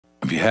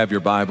If you have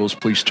your Bibles,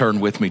 please turn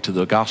with me to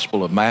the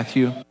Gospel of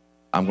Matthew.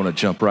 I'm going to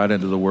jump right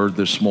into the Word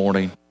this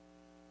morning.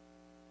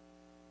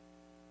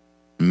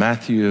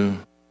 Matthew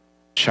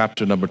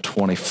chapter number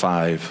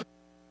 25.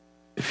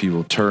 If you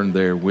will turn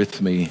there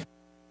with me.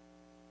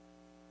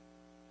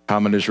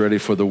 How many is ready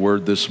for the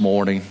Word this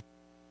morning?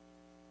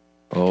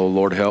 Oh,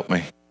 Lord, help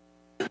me.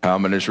 How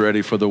many is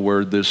ready for the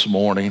Word this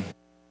morning?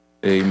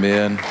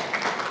 Amen.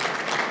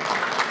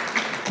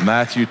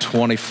 Matthew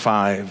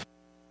 25.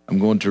 I'm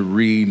going to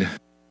read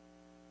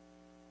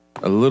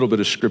a little bit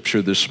of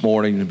scripture this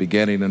morning,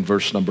 beginning in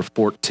verse number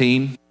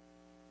 14.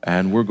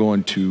 And we're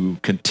going to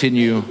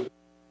continue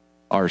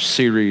our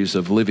series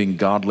of living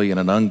godly in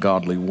an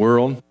ungodly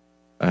world.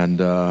 And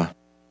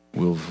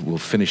we'll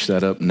finish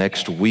that up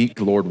next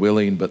week, Lord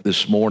willing. But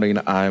this morning,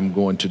 I'm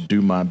going to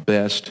do my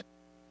best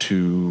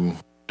to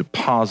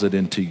deposit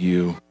into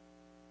you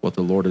what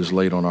the Lord has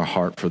laid on our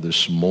heart for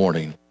this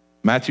morning.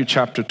 Matthew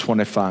chapter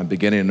 25,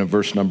 beginning in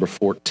verse number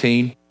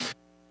 14.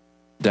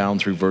 Down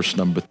through verse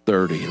number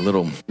 30. A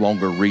little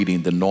longer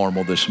reading than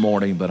normal this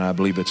morning, but I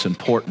believe it's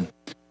important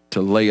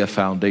to lay a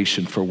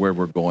foundation for where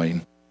we're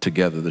going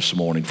together this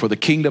morning. For the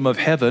kingdom of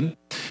heaven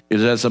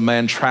is as a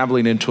man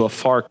traveling into a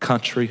far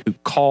country who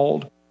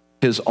called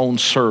his own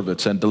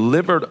servants and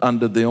delivered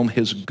unto them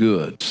his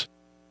goods.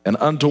 And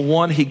unto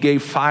one he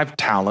gave 5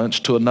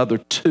 talents, to another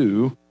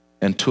 2,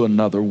 and to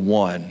another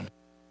 1,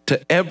 to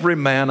every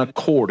man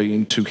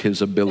according to his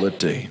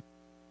ability.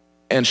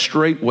 And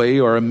straightway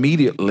or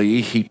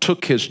immediately he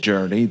took his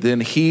journey. Then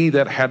he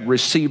that had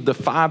received the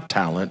 5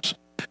 talents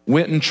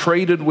went and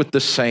traded with the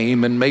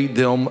same and made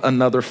them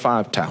another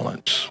 5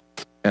 talents.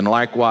 And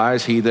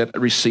likewise he that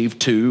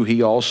received 2,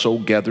 he also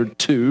gathered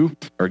 2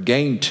 or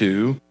gained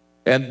 2.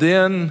 And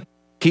then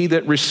he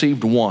that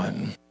received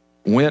 1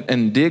 went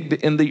and digged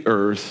in the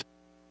earth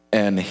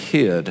and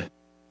hid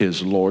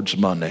his Lord's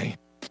money.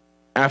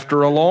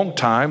 After a long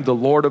time, the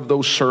Lord of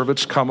those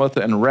servants cometh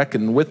and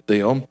reckoned with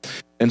them.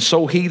 And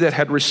so he that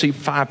had received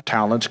 5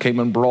 talents came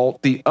and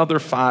brought the other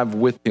 5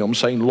 with him,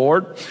 saying,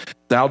 Lord,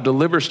 thou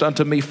deliverest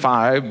unto me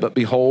 5, but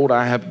behold,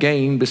 I have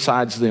gained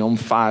besides them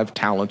 5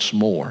 talents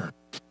more.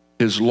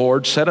 His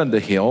Lord said unto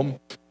him,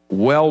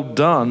 Well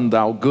done,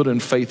 thou good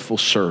and faithful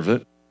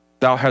servant.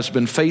 Thou hast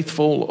been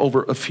faithful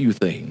over a few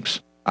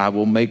things. I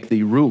will make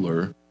thee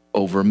ruler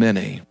over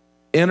many.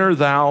 Enter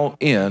thou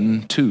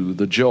into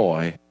the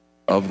joy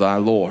of thy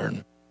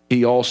Lord.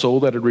 He also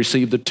that had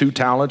received the 2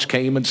 talents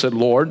came and said,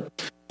 Lord,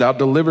 thou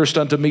deliverest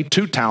unto me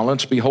 2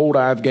 talents. Behold,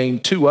 I have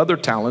gained 2 other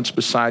talents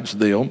besides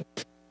them.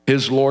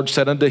 His Lord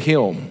said unto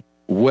him,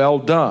 Well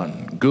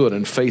done, good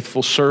and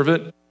faithful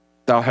servant.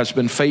 Thou hast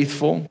been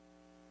faithful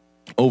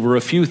over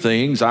a few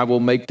things. I will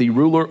make thee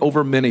ruler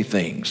over many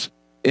things.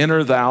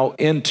 Enter thou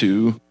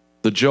into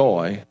the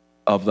joy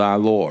of thy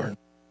Lord.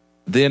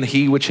 Then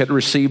he which had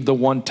received the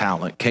 1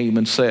 talent came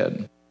and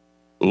said,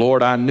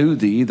 Lord, I knew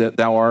thee that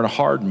thou art a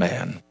hard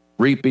man,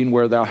 reaping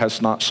where thou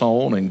hast not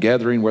sown and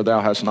gathering where thou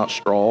hast not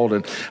strawed.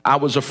 And I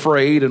was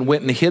afraid and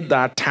went and hid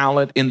thy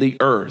talent in the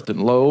earth.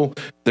 And lo,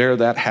 there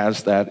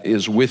that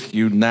is with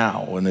you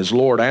now. And his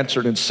Lord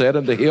answered and said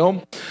unto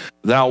him,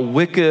 Thou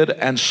wicked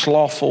and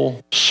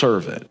slothful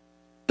servant,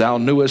 thou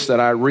knewest that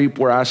I reap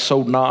where I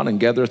sowed not and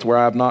gathereth where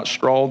I have not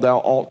strawed. Thou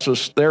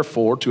oughtest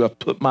therefore to have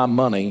put my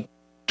money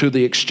to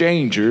the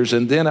exchangers,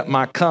 and then at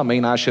my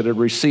coming I should have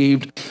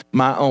received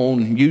my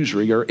own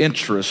usury or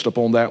interest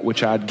upon that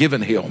which I had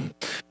given him.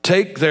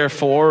 Take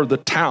therefore the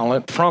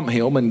talent from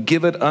him and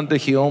give it unto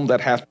him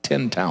that hath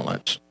 10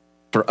 talents.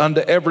 For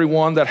unto every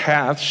one that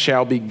hath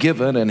shall be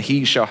given, and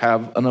he shall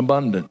have an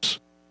abundance.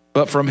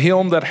 But from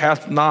him that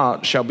hath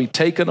not shall be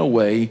taken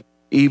away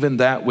even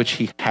that which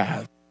he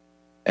hath.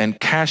 And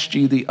cast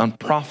ye the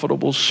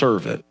unprofitable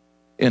servant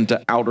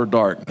into outer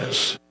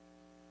darkness.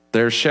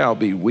 There shall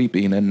be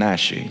weeping and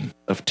gnashing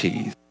of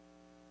teeth.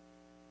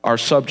 Our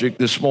subject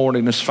this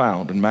morning is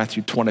found in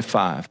Matthew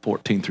 25,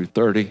 14 through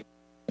 30.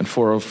 And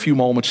for a few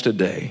moments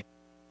today,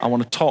 I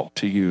want to talk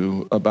to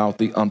you about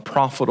the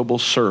unprofitable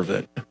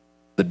servant,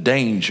 the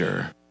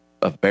danger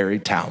of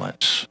buried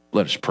talents.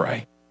 Let us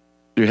pray.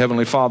 Dear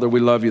Heavenly Father,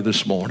 we love you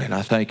this morning.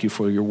 I thank you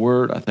for your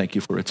word. I thank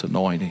you for its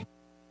anointing.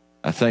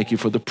 I thank you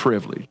for the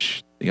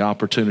privilege, the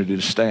opportunity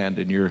to stand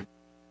in your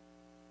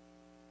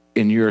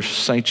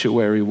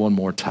sanctuary one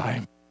more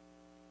time.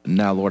 And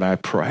now, Lord, I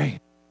pray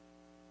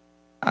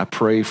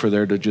for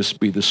there to just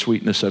be the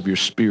sweetness of your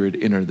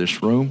Spirit enter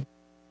this room.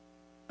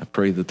 I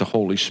pray that the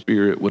Holy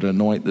Spirit would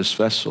anoint this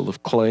vessel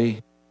of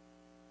clay.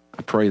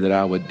 I pray that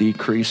I would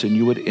decrease and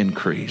you would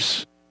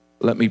increase.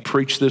 Let me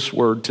preach this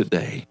word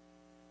today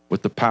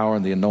with the power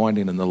and the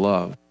anointing and the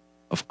love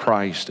of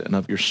Christ and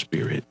of your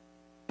Spirit.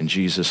 In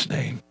Jesus'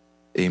 name,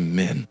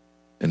 amen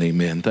and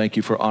amen. Thank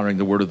you for honoring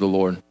the word of the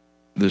Lord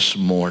this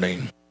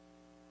morning.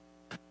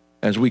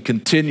 As we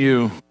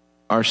continue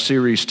our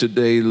series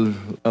today,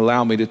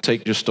 allow me to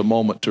take just a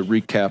moment to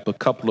recap a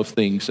couple of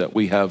things that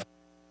we have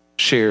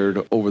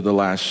shared over the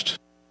last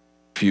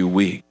few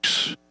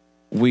weeks.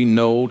 We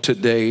know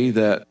today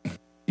that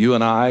you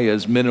and I,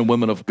 as men and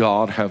women of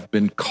God, have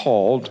been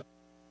called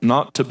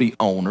not to be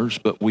owners,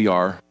 but we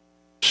are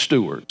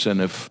stewards.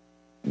 And if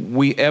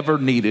we ever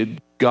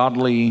needed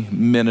godly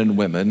men and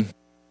women,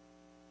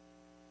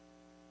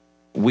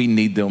 we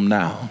need them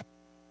now.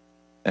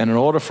 And in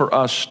order for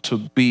us to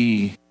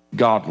be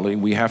godly,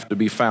 we have to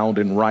be found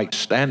in right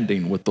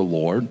standing with the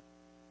Lord.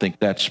 I think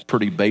that's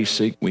pretty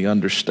basic. We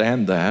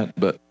understand that,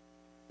 but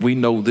we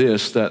know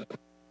this, that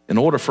in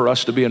order for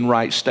us to be in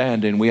right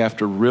standing, we have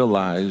to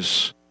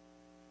realize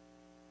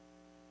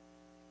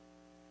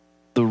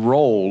the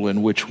role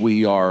in which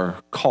we are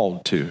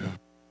called to.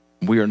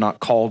 We are not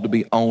called to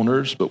be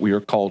owners, but we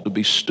are called to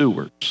be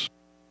stewards.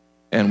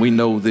 And we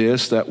know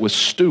this, that with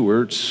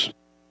stewards,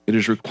 it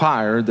is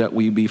required that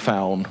we be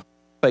found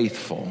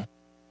faithful.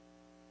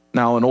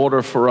 Now, in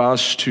order for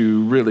us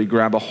to really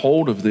grab a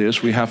hold of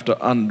this, we have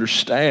to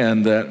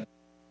understand that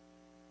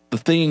the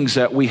things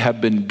that we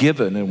have been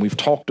given, and we've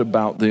talked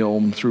about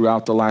them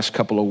throughout the last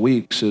couple of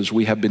weeks, is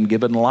we have been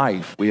given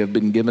life, we have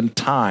been given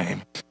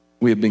time,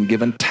 we have been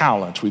given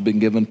talents, we've been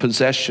given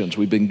possessions,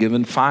 we've been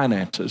given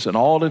finances, and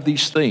all of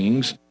these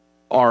things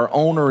are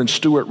owner and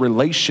steward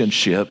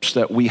relationships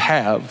that we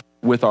have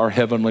with our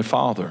Heavenly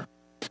Father.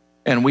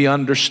 And we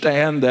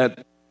understand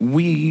that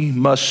we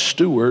must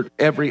steward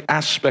every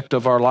aspect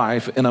of our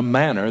life in a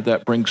manner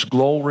that brings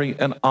glory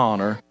and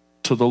honor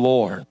to the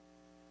Lord.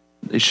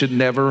 It should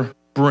never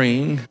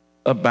bring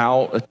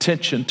about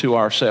attention to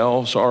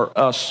ourselves or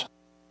us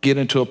get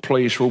into a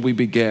place where we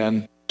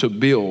began to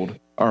build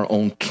our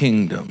own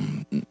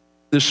kingdom.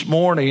 This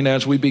morning,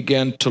 as we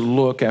began to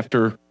look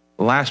after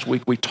last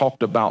week, we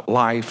talked about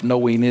life,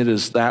 knowing it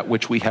is that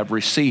which we have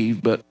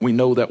received, but we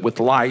know that with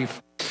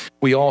life,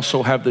 we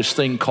also have this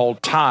thing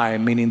called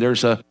time, meaning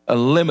there's a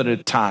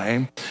limited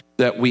time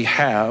that we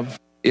have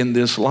in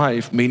this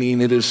life,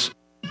 meaning it is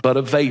but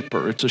a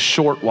vapor. It's a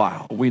short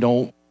while. We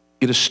don't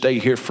get to stay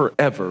here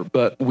forever,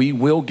 but we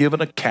will give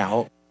an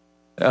account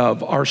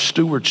of our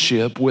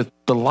stewardship with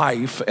the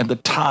life and the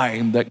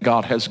time that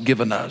God has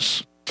given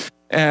us.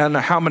 And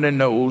how many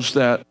knows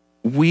that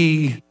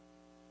we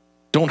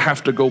don't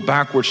have to go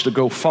backwards to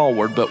go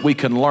forward, but we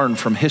can learn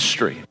from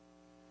history.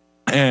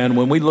 And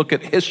when we look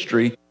at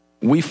history,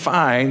 we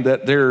find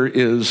that there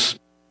is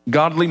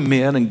godly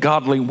men and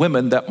godly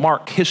women that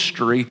mark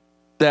history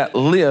that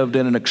lived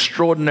in an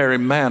extraordinary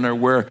manner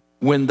where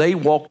when they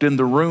walked in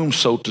the room,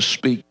 so to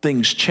speak,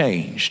 things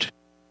changed.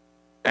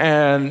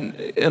 And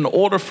in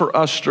order for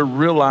us to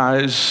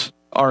realize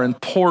our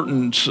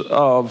importance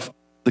of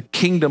the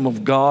kingdom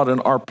of God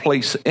and our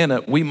place in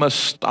it, we must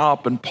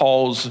stop and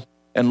pause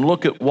and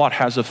look at what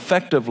has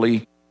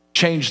effectively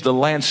changed the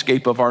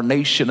landscape of our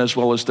nation as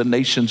well as the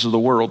nations of the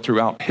world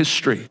throughout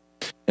history.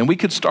 And we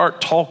could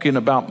start talking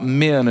about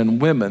men and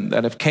women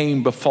that have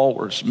came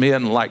before us,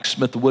 men like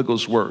Smith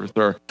Wigglesworth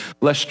or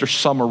Lester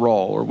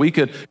Summerall, or we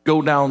could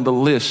go down the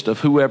list of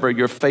whoever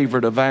your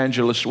favorite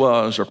evangelist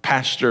was or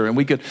pastor, and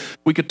we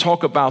could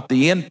talk about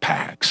the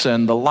impacts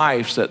and the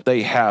lives that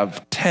they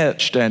have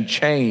touched and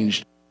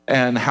changed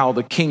and how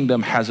the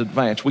kingdom has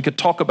advanced. We could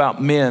talk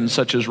about men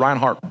such as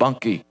Reinhard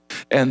Bonnke,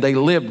 and they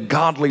lived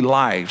godly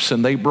lives,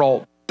 and they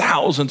brought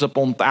thousands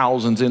upon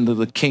thousands into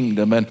the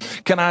kingdom. And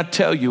can I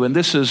tell you, and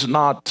this is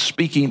not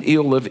speaking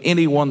ill of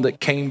anyone that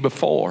came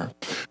before,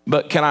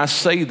 but can I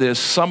say this,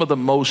 some of the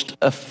most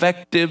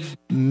effective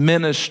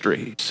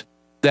ministries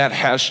that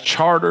has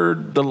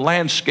chartered the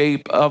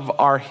landscape of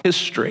our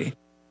history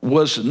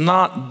was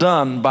not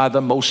done by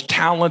the most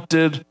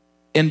talented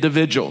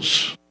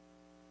individuals,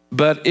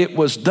 but it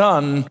was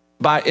done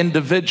by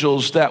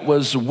individuals that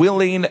was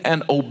willing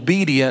and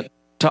obedient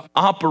to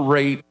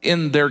operate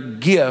in their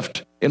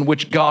gift in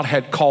which God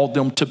had called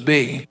them to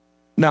be.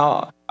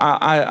 Now,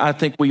 I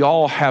think we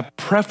all have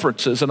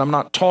preferences, and I'm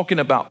not talking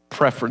about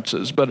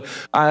preferences, but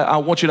I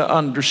want you to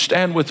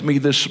understand with me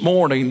this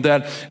morning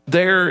that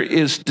there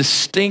is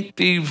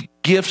distinctive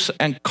gifts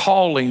and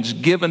callings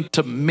given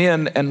to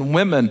men and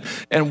women.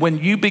 And when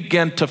you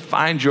begin to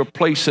find your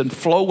place and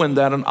flow in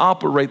that and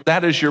operate,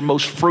 that is your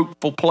most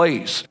fruitful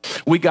place.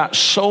 We got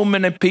so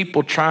many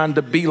people trying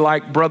to be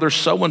like brother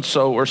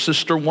so-and-so or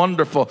sister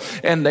wonderful,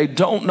 and they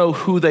don't know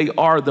who they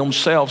are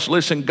themselves.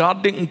 Listen,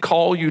 God didn't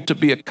call you to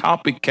be a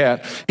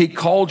copycat. He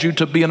called you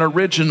to be an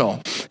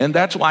original. And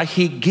that's why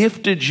he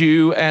gifted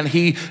you and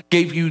he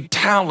gave you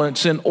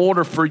talents in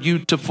order for you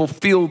to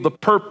fulfill the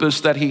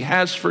purpose that he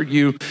has for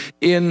you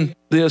in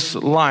this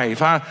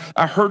life. I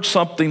heard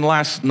something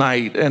last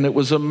night, and it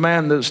was a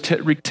man that was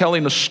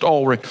retelling a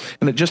story,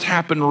 and it just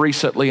happened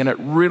recently, and it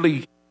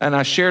really, and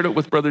I shared it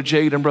with Brother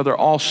Jade and Brother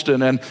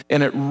Austin, and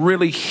it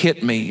really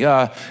hit me.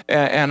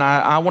 And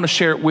I want to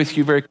share it with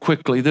you very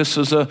quickly. This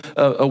is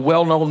a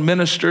well-known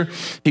minister.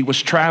 He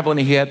was traveling.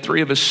 He had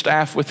 3 of his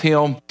staff with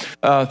him,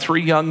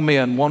 3 young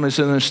men. One is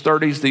in his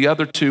 30s. The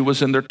other 2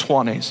 was in their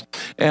 20s.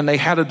 And they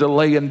had a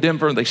delay in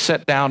Denver, and they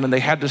sat down, and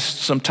they had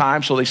some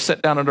time, so they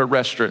sat down at a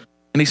restaurant.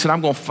 And he said,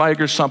 I'm going to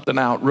figure something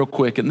out real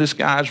quick. And this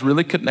guy's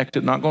really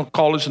connected. Not going to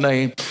call his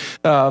name,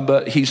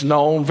 but he's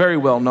known, very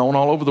well known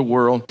all over the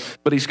world.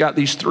 But he's got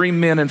these 3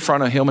 men in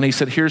front of him. And he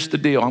said, here's the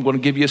deal. I'm going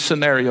to give you a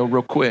scenario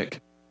real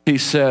quick. He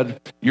said,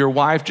 your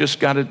wife just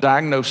got a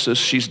diagnosis.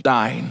 She's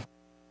dying.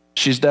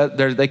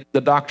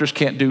 The doctors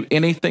can't do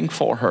anything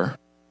for her.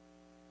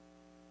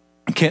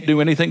 Can't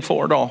do anything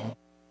for her at all.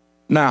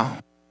 Now,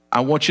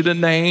 I want you to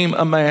name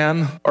a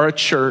man or a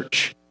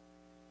church,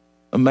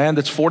 a man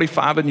that's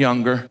 45 and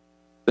younger,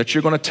 that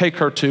you're going to take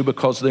her to,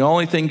 because the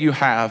only thing you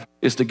have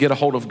is to get a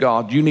hold of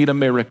God. You need a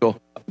miracle.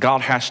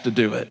 God has to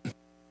do it.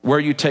 Where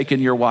are you taking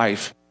your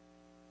wife?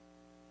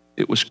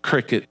 It was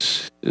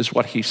crickets, is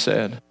what he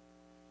said.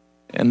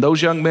 And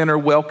those young men are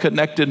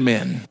well-connected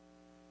men.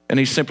 And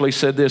he simply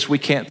said this: we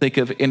can't think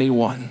of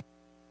anyone.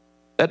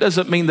 That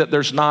doesn't mean that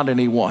there's not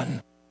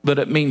anyone, but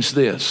it means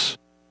this,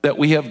 that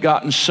we have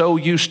gotten so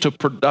used to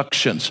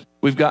productions,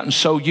 we've gotten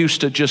so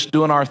used to just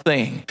doing our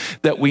thing,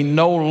 that we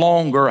no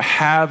longer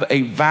have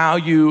a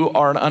value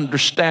or an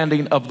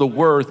understanding of the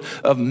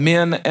worth of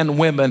men and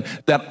women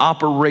that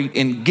operate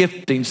in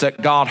giftings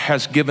that God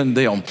has given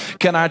them.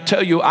 Can I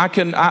tell you,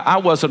 I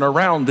wasn't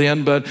around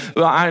then, but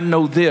I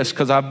know this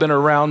because I've been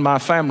around my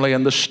family,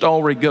 and the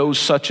story goes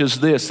such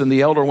as this, and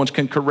the elder ones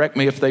can correct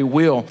me if they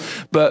will.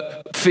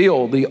 But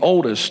Phil, the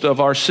oldest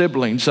of our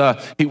siblings,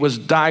 he was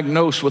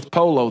diagnosed with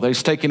polio.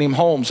 They've taken him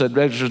home, said,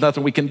 there's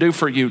nothing we can do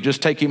for you,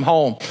 just take him home.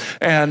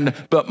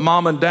 But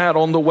mom and dad,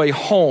 on the way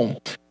home,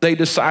 they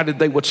decided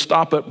they would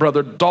stop at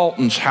Brother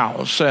Dalton's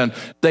house, and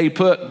they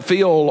put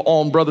Phil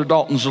on Brother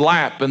Dalton's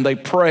lap, and they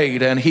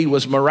prayed, and he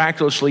was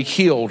miraculously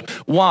healed.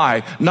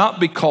 Why? Not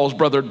because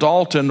Brother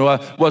Dalton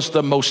was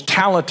the most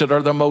talented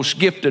or the most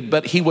gifted,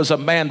 but he was a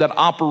man that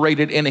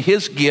operated in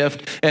his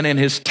gift and in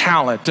his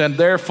talent, and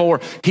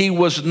therefore he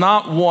was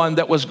not one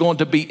that was going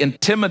to be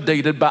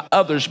intimidated by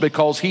others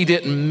because he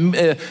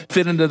didn't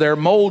fit into their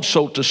mold,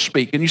 so to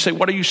speak. And you say,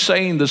 what are you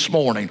saying this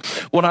morning?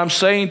 What I'm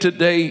saying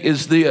today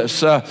is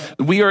this: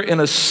 we are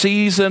in a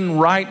season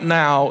right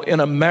now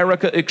in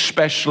America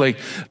especially,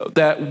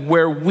 that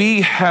where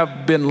we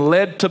have been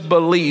led to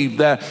believe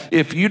that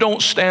if you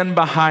don't stand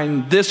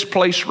behind this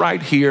place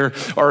right here,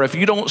 or if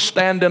you don't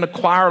stand in a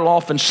choir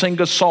loft and sing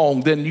a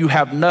song, then you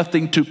have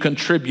nothing to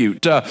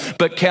contribute.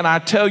 But can I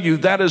tell you,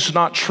 that is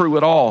not true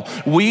at all.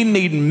 We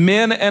need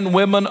men and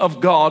women of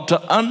God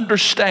to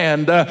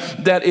understand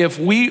that if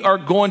we are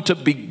going to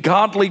be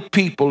godly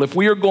people, if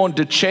we are going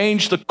to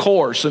change the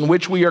course in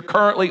which we are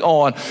currently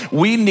on,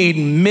 we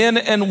need men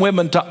and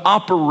women to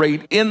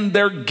operate in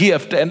their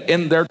gift and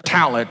in their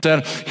talent.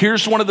 And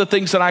here's one of the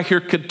things that I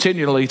hear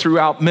continually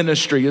throughout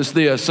ministry is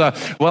this: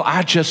 well,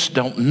 I just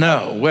don't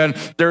know. And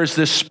there's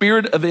this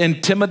spirit of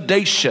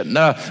intimidation.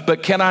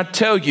 But can I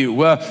tell you,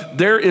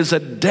 there is a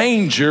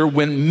danger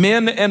when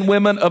men and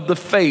women of the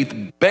faith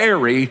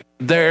bury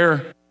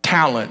their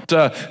talent.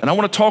 And I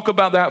want to talk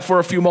about that for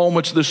a few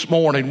moments this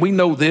morning. We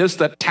know this,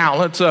 that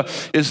talent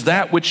is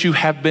that which you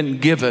have been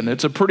given.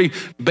 It's a pretty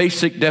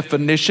basic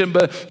definition,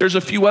 but there's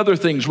a few other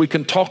things we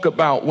can talk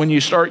about when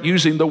you start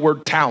using the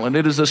word talent.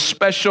 It is a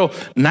special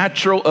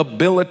natural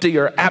ability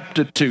or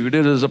aptitude.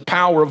 It is a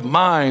power of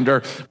mind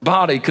or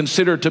body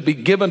considered to be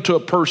given to a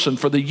person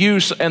for the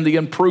use and the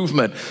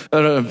improvement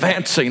and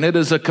advancing. It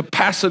is a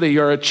capacity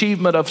or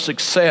achievement of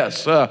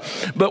success.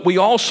 But we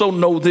also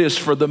know this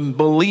for the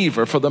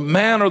believer, for the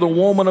man or the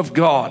woman of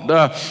God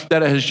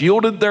that has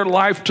yielded their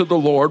life to the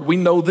Lord. We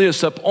know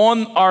this: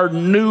 upon our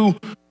new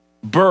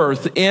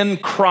birth in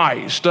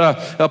Christ,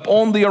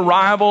 upon the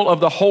arrival of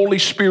the Holy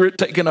Spirit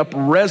taking up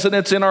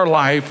residence in our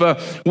life,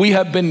 we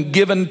have been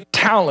given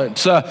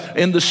talents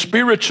in the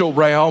spiritual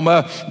realm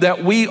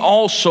that we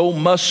also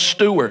must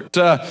steward.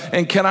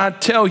 And can I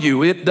tell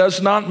you, it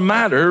does not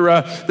matter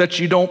that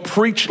you don't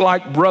preach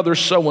like brother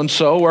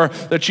so-and-so, or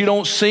that you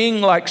don't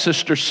sing like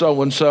sister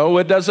so-and-so.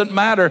 It doesn't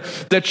matter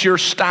that your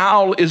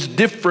style is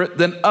different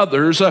than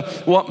others.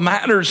 What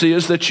matters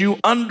is that you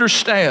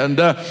understand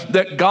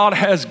that God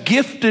has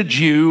gifted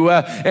you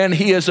and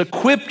he has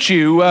equipped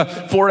you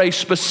for a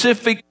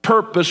specific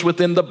purpose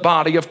within the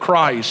body of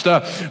Christ.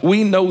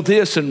 We know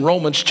this in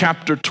Romans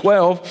chapter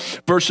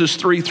 12, verses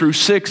 3 through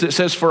 6. It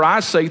says, "For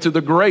I say through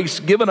the grace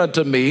given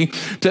unto me,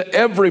 to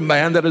every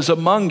man that is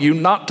among you,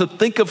 not to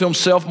think of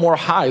himself more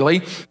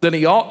highly than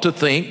he ought to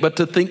think, but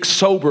to think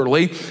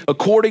soberly,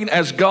 according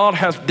as God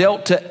hath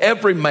dealt to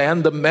every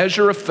man the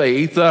measure of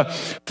faith.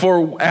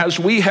 For as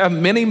we have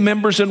many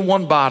members in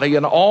one body,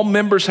 and all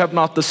members have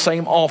not the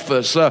same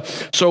office,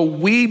 so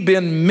we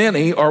being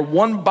many are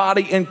one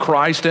body in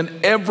Christ,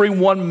 and every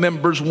one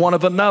members one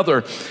of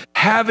another,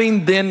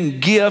 having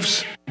then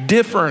gifts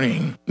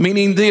differing."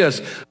 Meaning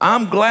this: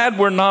 I'm glad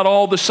we're not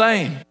all the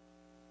same.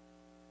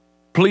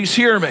 Please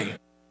hear me.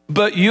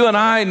 But you and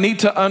I need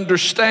to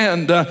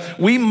understand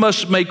we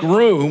must make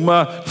room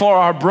for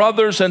our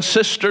brothers and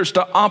sisters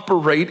to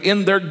operate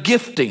in their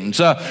giftings.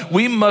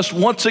 We must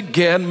once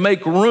again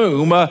make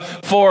room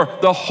for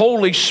the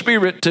Holy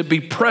Spirit to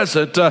be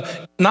present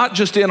not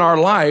just in our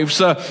lives,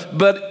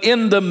 but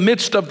in the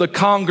midst of the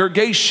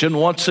congregation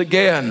once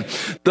again.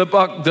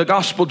 The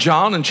Gospel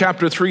John in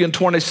chapter 3 and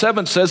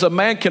 27 says, a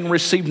man can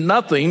receive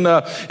nothing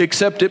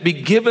except it be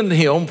given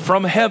him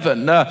from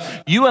heaven.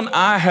 You and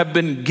I have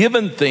been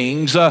given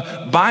things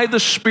by the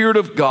Spirit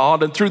of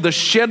God, and through the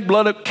shed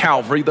blood of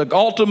Calvary, the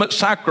ultimate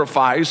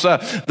sacrifice,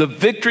 the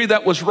victory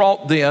that was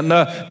wrought then,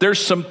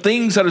 there's some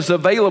things that is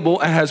available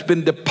and has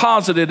been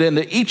deposited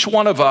into each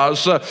one of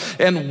us,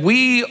 and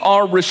we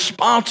are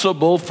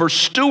responsible for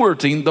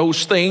stewarding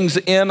those things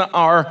in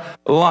our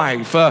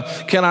life.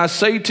 Can I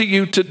say to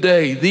you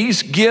today,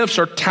 these gifts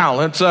or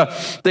talents,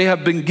 they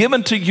have been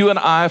given to you and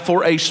I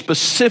for a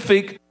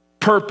specific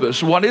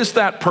purpose. What is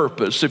that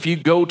purpose? If you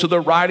go to the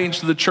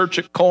writings to the church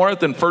at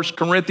Corinth in 1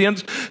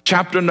 Corinthians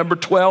chapter number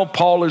 12,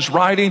 Paul is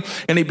writing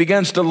and he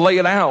begins to lay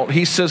it out.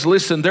 He says,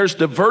 listen, there's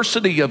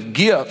diversity of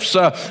gifts,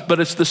 but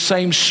it's the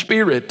same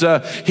Spirit.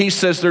 He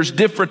says there's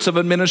difference of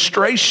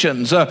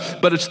administrations,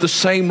 but it's the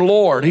same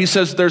Lord. He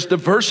says there's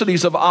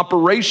diversities of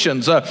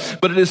operations,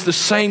 but it is the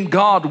same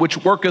God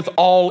which worketh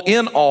all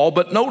in all.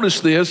 But notice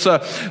this,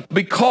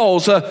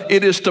 because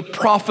it is to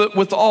profit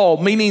with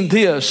all, meaning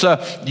this,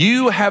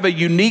 you have a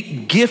unique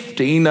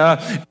gifting,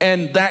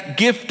 and that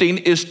gifting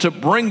is to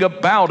bring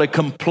about a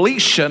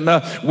completion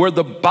where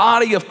the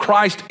body of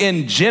Christ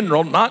in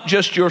general, not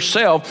just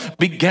yourself,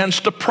 begins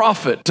to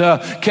profit.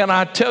 Can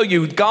I tell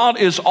you, God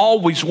is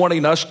always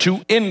wanting us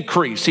to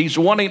increase. He's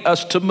wanting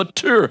us to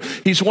mature.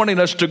 He's wanting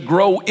us to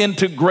grow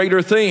into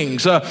greater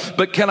things.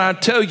 But can I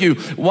tell you,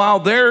 while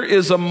there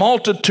is a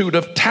multitude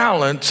of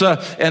talents,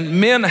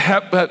 and men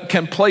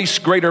can place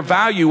greater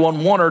value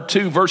on one or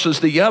two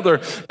versus the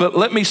other, but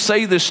let me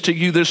say this to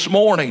you this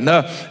morning.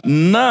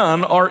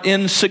 None are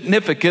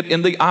insignificant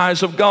in the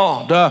eyes of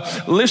God.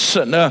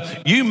 Listen,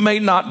 you may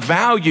not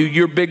value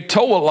your big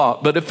toe a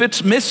lot, but if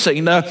it's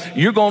missing,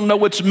 you're going to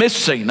know it's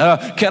missing.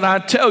 Can I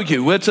tell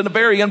you, it's a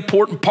very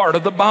important part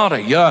of the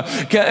body.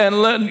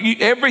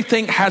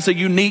 Everything has a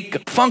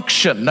unique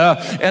function.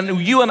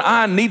 And you and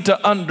I need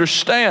to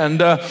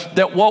understand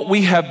that what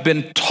we have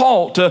been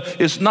taught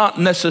is not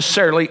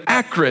necessarily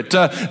accurate,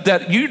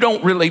 that you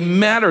don't really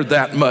matter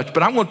that much.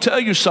 But I'm going to tell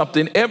you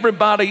something.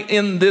 Everybody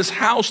in this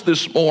house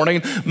this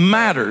morning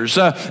matters,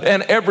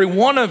 and every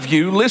one of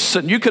you,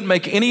 listen, you can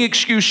make any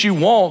excuse you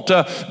want,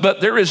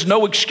 but there is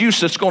no excuse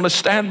that's going to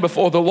stand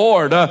before the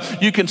Lord.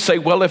 You can say,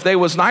 well, if they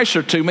was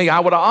nicer to me, I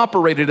would have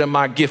operated in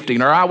my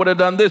gifting, or I would have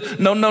done this.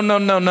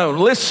 No.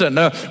 Listen,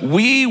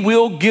 we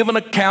will give an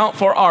account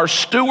for our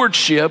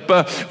stewardship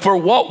for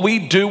what we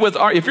do with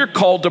our, if you're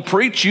called to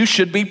preach, you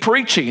should be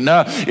preaching.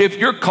 If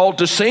you're called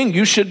to sing,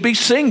 you should be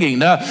singing.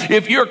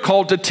 If you're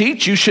called to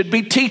teach, you should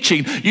be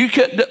teaching. You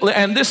could,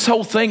 and this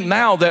whole thing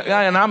now that,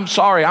 and I'm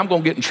sorry, I'm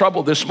going to get in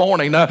trouble this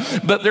morning,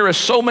 but there are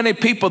so many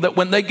people that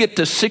when they get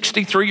to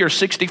 63 or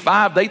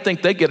 65, they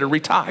think they get to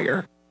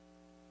retire.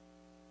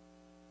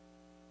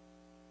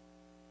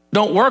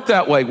 Don't work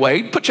that way,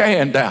 Wade. Put your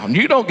hand down.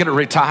 You don't get to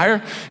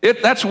retire.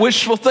 That's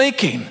wishful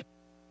thinking.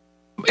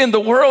 In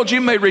the world,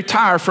 you may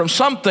retire from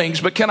some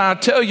things, but can I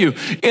tell you,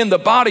 in the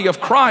body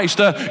of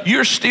Christ,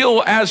 you're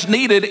still as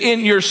needed in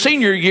your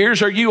senior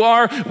years or you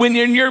are when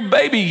you're in your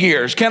baby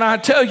years. Can I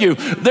tell you,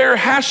 there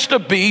has to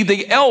be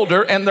the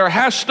elder and there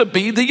has to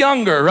be the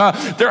younger.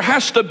 There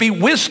has to be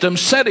wisdom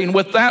setting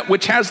with that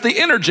which has the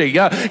energy.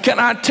 Can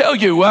I tell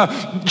you,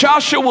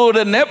 Joshua would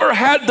have never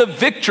had the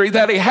victory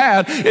that he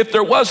had if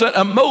there wasn't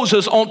a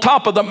Moses on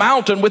top of the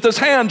mountain with his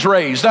hands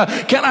raised.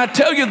 Can I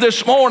tell you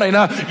this morning,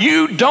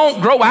 you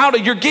don't grow out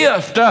of your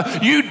gift.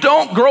 You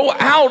don't grow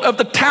out of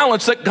the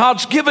talents that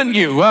God's given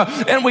you.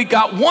 And we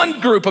got one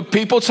group of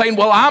people saying,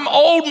 well, I'm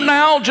old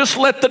now, just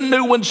let the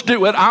new ones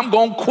do it. I'm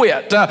going to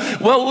quit.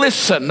 Well,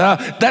 listen,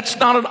 that's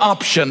not an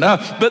option.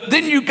 But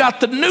then you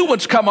got the new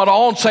ones coming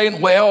on saying,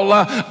 well,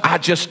 I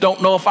just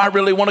don't know if I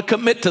really want to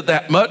commit to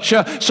that much.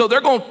 So they're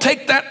going to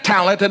take that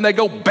talent and they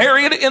go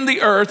bury it in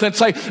the earth and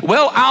say,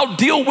 well, I'll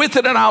deal with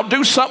it and I'll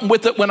do something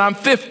with it when I'm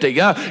 50.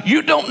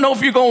 You don't know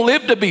if you're going to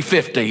live to be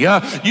 50.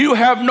 You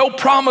have no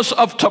promise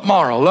of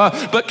tomorrow.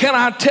 But can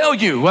I tell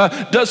you,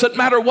 doesn't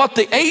matter what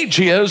the age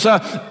is,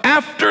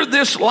 after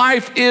this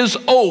life is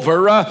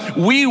over,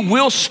 we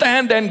will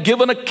stand and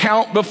give an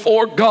account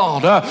before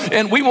God.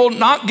 And we will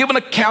not give an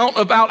account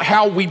about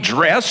how we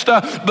dressed,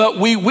 but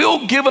we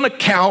will give an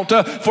account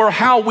for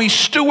how we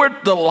steward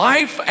the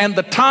life and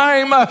the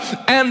time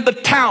and the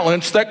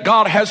talents that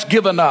God has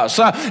given us.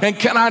 And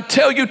can I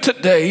tell you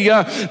today,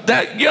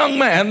 that young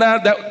man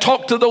that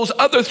talked to those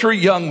other three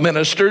young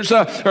ministers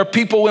or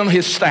people in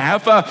his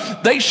staff,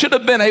 they should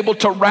have been able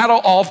to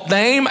rattle off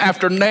name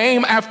after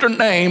name after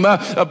name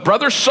of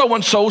brother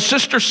so-and-so,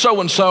 sister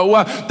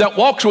so-and-so that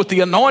walks with the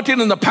anointing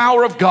and the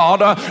power of God,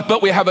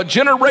 but we have a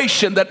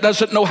generation that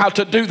doesn't know how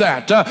to do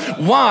that.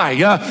 Why?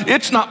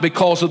 It's not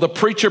because of the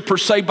preacher per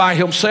se by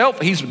himself.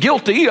 He's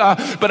guilty,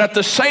 but at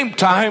the same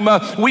time,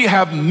 we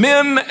have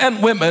men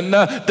and women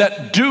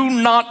that do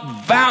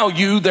not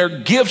value their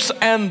gifts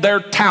and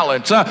their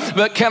talents.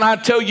 But can I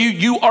tell you,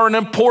 you are an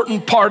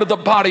important part of the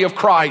body of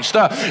Christ.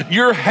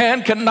 Your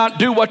hand cannot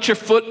do what your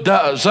foot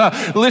does.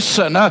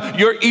 Listen,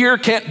 your ear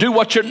can't do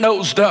what your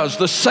nose does.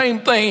 The same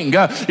thing.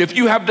 If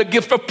you have the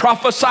gift of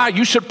prophesy,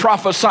 you should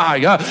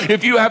prophesy.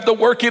 If you have the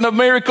working of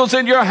miracles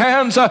in your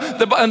hands,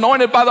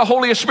 anointed by the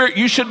Holy Spirit,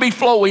 you should be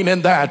flowing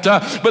in that.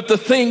 But the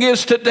thing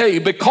is today,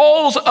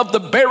 because of the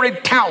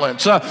buried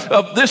talents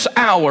of this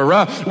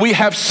hour, we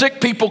have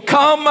sick people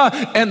come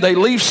and they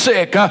leave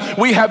sick.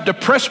 We have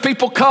depressed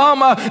people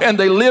come and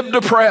they live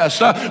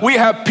depressed. We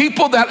have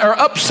people that are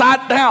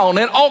upside down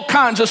in all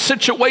kinds of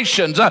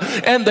situations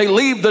and they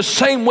leave the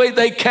same way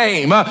they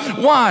came.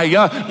 Why?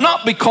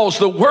 Not because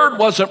the word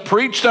wasn't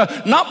preached,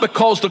 not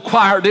because the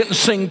choir didn't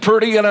sing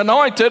pretty and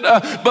anointed,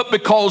 but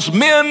because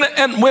men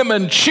and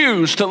women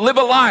choose to live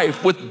a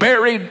life with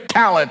buried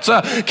talents.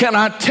 Can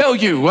I tell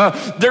you,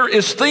 there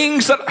is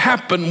things that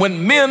happen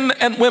when men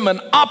and women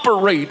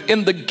operate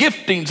in the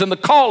giftings and the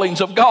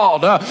callings of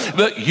God.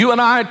 But you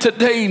and I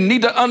today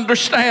need to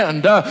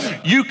understand,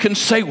 you can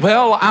say,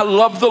 well, I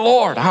love the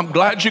Lord. I'm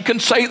glad you can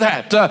say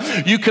that.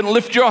 You can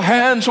lift your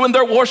hands when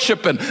they're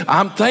worshiping.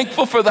 I'm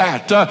thankful for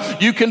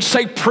that. You can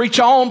say, preach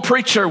on,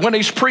 preacher, when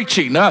he's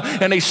preaching,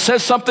 and he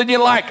says something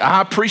you like.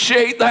 I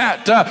appreciate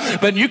that.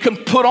 But you can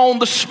put on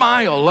the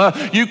smile.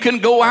 You can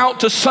go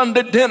out to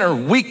Sunday dinner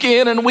week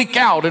in and week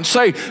out and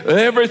say,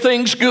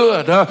 everything's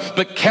good.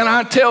 But can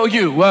I tell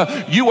you,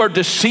 you are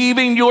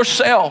deceiving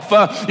yourself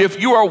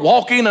if you are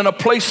walking in a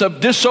place of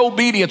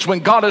disobedience when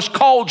God has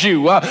called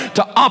you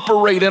to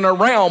operate in a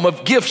realm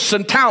of gifts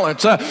and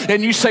talents.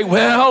 And you say,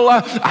 well,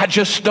 I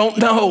just don't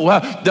know.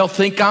 They'll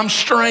think I'm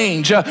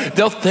strange.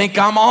 They'll think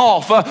I'm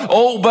off.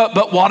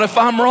 But what if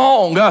I'm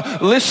wrong?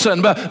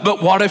 Listen,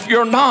 but what if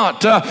you're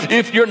not?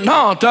 If you're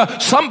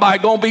not, somebody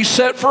gonna be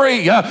set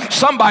free.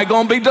 Somebody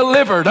gonna be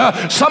delivered.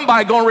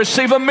 Somebody gonna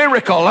receive a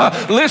miracle.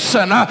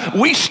 Listen,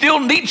 we still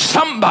need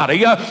somebody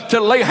to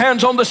lay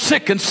hands on the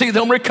sick and see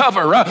them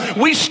recover.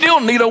 We still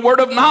need a word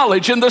of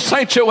knowledge in the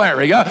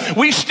sanctuary.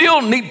 We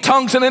still need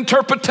tongues and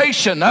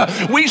interpretation.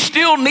 We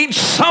still need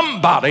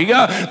somebody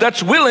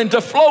that's willing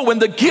to flow in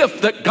the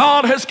gift that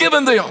God has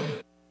given them.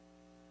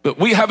 But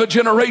we have a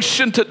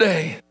generation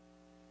today,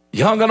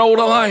 young and old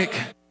alike,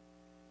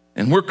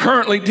 and we're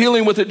currently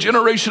dealing with a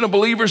generation of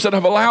believers that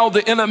have allowed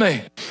the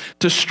enemy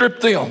to strip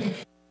them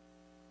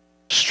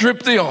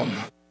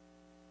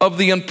of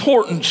the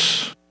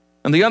importance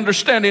and the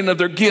understanding of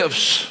their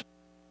gifts,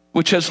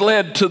 which has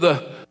led to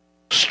the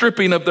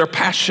stripping of their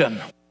passion,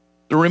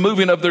 the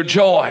removing of their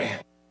joy,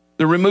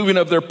 the removing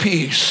of their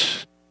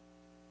peace,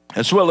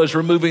 as well as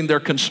removing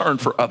their concern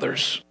for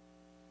others.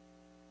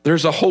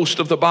 There's a host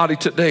of the body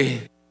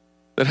today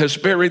that has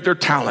buried their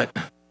talent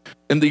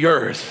in the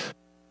earth.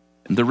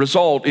 And the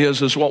result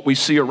is what we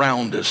see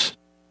around us.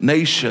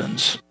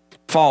 Nations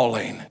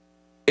falling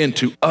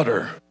into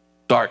utter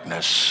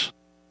darkness.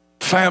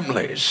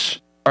 Families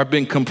are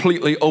being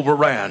completely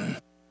overran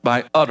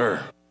by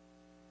utter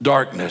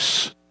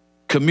darkness.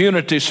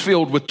 Communities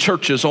filled with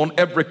churches on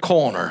every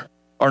corner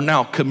are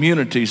now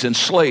communities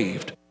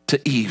enslaved to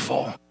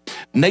evil.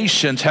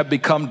 Nations have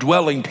become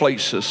dwelling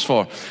places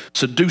for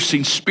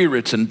seducing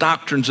spirits and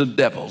doctrines of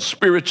devils.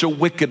 Spiritual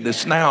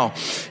wickedness now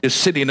is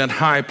sitting in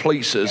high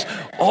places,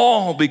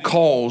 all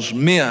because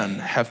men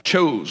have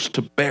chose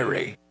to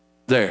bury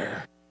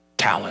their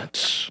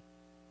talents.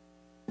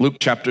 Luke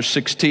chapter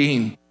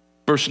 16,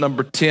 verse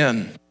number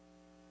 10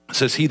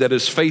 says, he that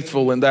is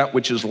faithful in that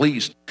which is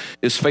least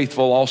is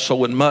faithful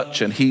also in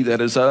much, and he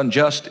that is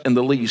unjust in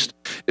the least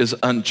is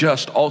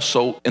unjust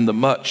also in the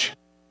much.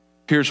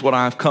 Here's what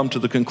I've come to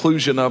the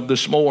conclusion of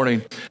this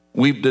morning.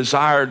 We've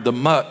desired the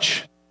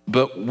much,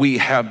 but we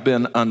have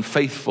been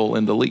unfaithful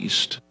in the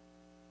least.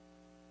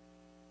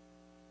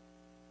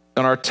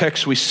 In our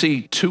text, we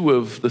see two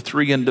of the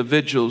three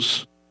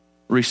individuals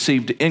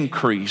received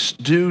increase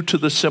due to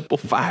the simple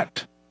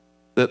fact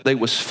that they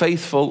was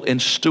faithful in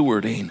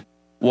stewarding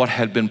what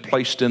had been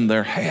placed in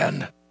their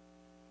hand.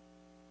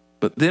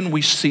 But then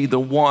we see the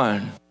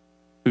one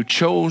who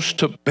chose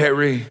to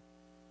bury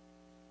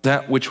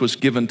that which was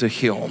given to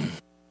him.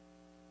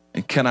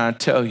 And can I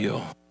tell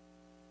you,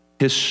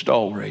 his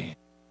story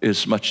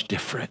is much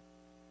different.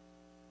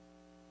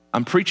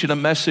 I'm preaching a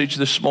message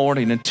this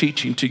morning and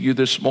teaching to you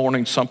this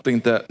morning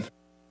something that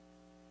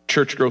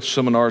church growth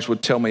seminars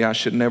would tell me I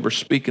should never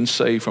speak and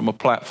say from a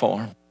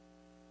platform.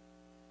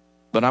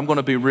 But I'm going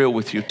to be real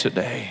with you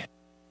today.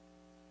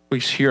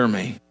 Please hear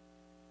me.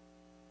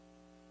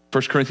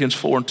 1 Corinthians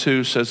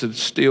 4:2 says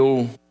it's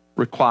still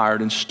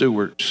required in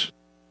stewards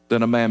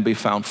that a man be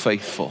found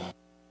faithful.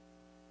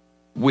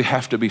 We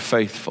have to be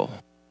faithful.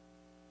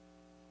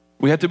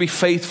 We have to be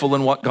faithful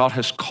in what God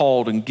has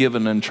called and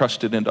given and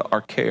trusted into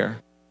our care.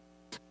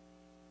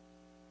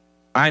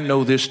 I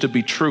know this to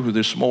be true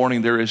this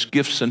morning. There is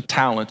gifts and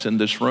talents in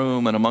this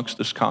room and amongst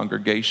this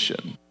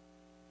congregation.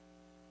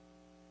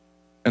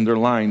 And they're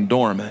lying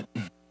dormant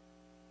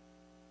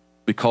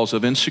because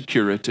of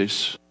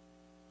insecurities,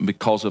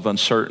 because of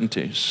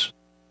uncertainties.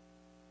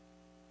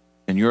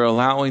 And you're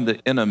allowing the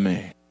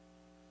enemy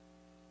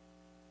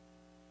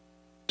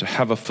to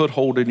have a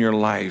foothold in your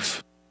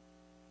life.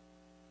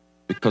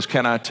 Because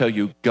can I tell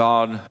you,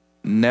 God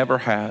never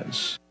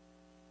has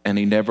and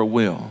he never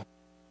will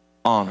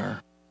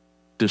honor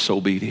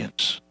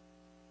disobedience.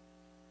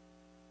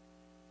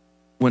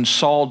 When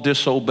Saul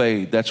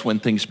disobeyed, that's when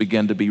things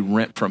began to be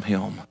rent from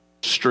him,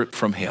 stripped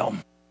from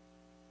him.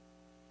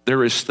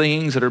 There is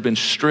things that have been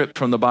stripped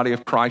from the body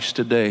of Christ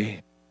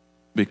today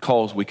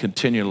because we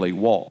continually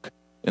walk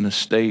in a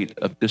state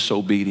of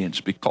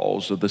disobedience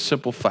because of the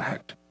simple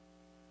fact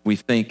we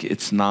think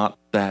it's not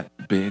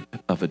that big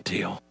of a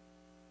deal.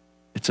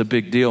 It's a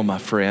big deal, my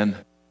friend.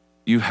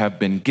 You have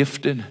been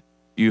gifted.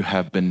 You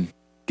have been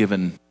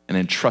given and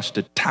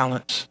entrusted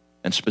talents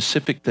and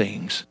specific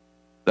things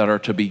that are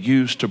to be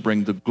used to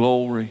bring the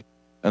glory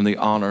and the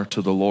honor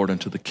to the Lord and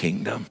to the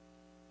kingdom.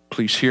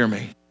 Please hear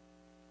me.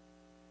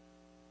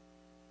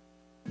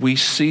 We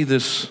see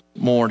this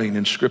morning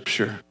in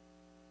Scripture,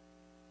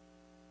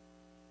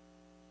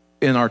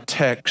 in our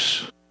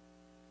text,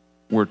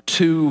 where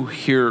two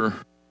hear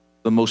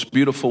the most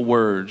beautiful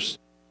words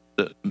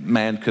that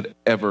man could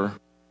ever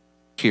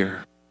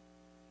hear.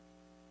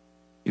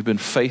 You've been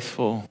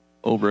faithful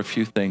over a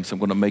few things. I'm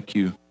going to make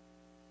you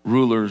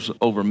rulers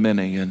over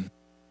many, and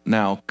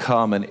now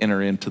come and enter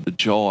into the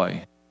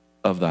joy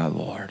of thy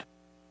Lord.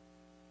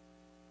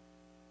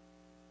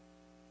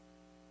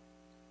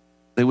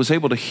 They was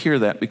able to hear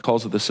that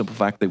because of the simple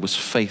fact they was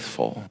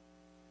faithful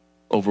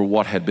over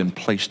what had been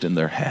placed in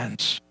their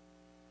hands.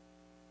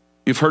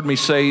 You've heard me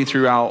say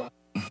throughout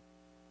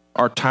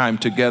our time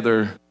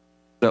together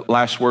that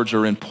last words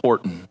are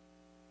important.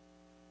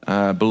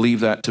 I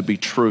believe that to be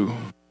true.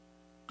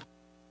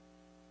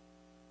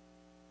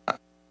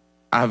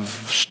 I've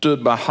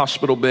stood by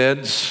hospital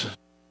beds,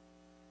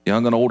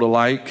 young and old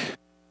alike.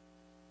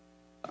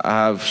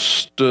 I've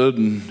stood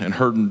and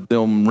heard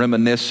them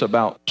reminisce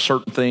about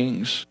certain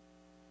things,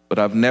 but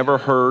I've never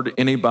heard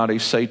anybody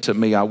say to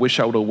me, I wish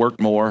I would have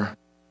worked more.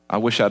 I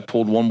wish I'd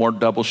pulled one more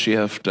double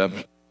shift.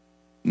 I've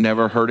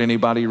never heard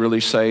anybody really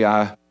say,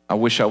 I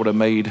wish I would have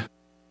made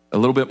a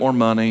little bit more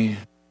money.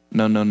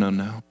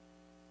 No.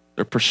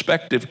 Their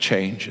perspective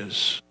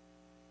changes.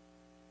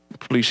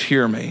 Please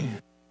hear me.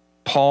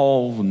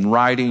 Paul, in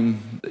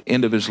writing the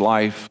end of his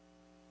life,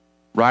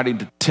 writing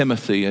to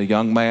Timothy, a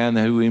young man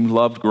who he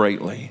loved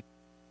greatly,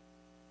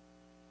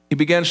 he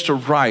begins to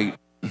write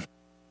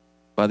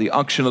by the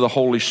unction of the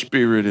Holy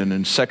Spirit. And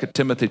in 2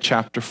 Timothy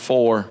chapter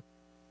 4,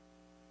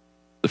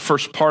 the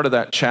first part of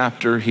that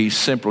chapter, he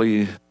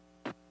simply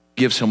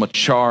gives him a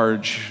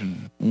charge,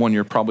 and one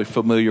you're probably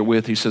familiar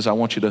with. He says, I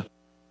want you to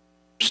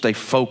stay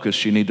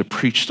focused. You need to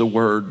preach the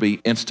word,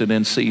 be instant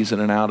in season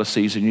and out of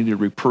season. You need to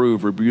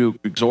reprove, rebuke,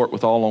 exhort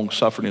with all long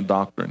suffering and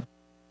doctrine.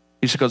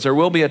 He said, because there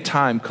will be a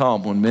time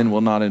come when men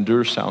will not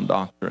endure sound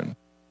doctrine.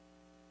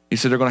 He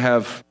said, they're going to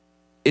have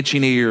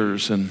itching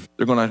ears and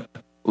they're going to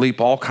leap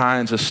all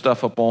kinds of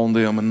stuff up on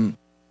them.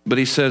 But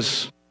he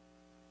says,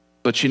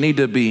 but you need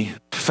to be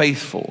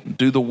faithful,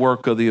 do the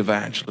work of the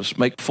evangelist,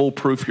 make full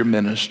proof your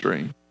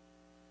ministry.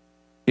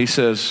 He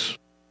says,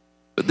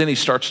 but then he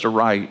starts to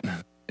write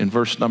in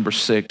verse number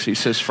 6. He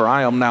says, for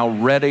I am now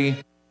ready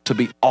to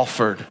be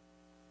offered,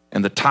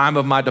 and the time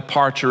of my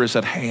departure is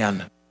at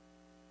hand.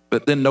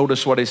 But then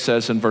notice what he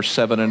says in verse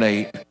 7 and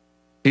 8.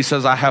 He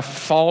says, I have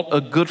fought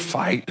a good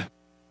fight.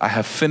 I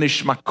have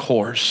finished my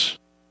course.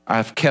 I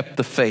have kept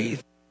the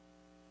faith.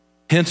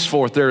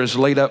 Henceforth there is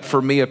laid up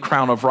for me a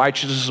crown of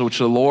righteousness, which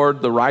the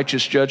Lord, the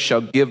righteous judge,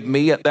 shall give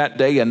me at that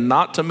day, and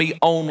not to me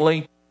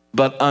only,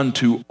 but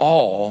unto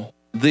all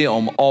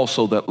them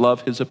also that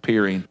love his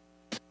appearing.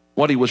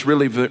 What he was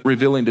really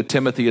revealing to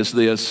Timothy is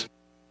this: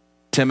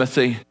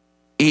 Timothy,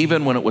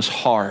 even when it was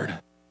hard,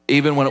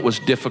 even when it was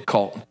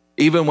difficult,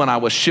 even when I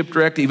was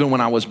shipwrecked, even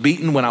when I was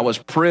beaten, when I was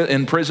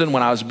in prison,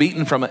 when I was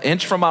beaten from an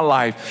inch from my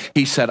life,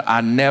 he said,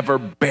 I never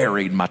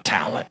buried my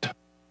talent.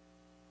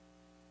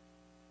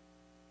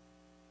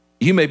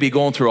 You may be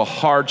going through a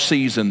hard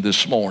season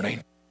this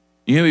morning.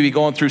 You may be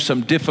going through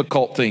some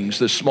difficult things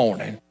this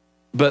morning,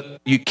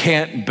 but you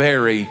can't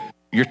bury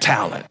your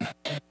talent.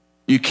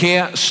 You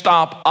can't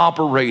stop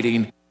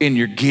operating in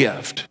your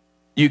gift.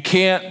 You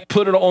can't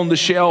put it on the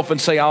shelf and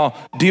say, I'll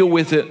deal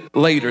with it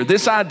later.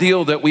 This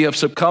ideal that we have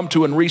succumbed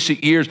to in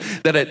recent years,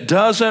 that it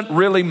doesn't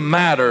really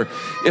matter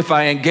if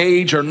I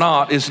engage or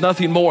not, is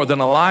nothing more than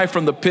a lie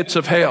from the pits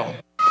of hell.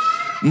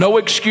 No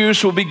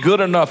excuse will be good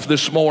enough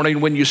this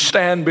morning when you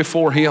stand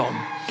before him.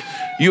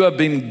 You have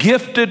been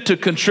gifted to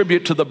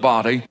contribute to the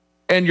body,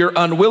 and your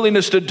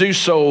unwillingness to do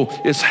so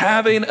is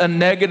having a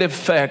negative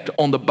effect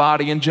on the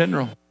body in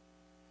general.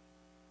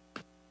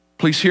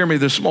 Please hear me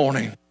this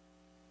morning.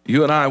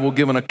 You and I will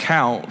give an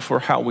account for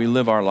how we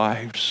live our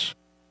lives.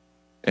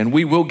 And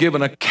we will give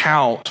an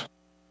account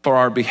for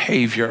our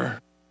behavior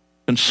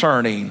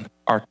concerning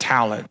our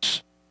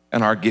talents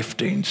and our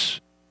giftings.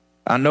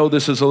 I know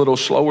this is a little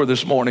slower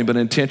this morning, but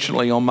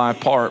intentionally on my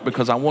part,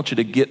 because I want you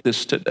to get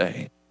this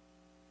today.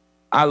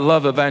 I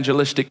love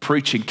evangelistic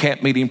preaching,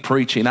 camp meeting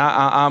preaching.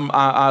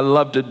 I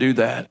love to do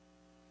that.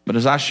 But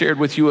as I shared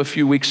with you a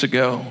few weeks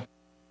ago,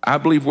 I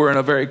believe we're in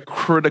a very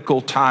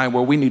critical time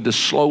where we need to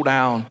slow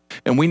down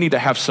And we need to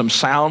have some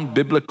sound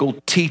biblical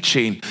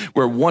teaching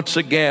where once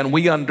again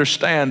we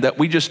understand that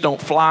we just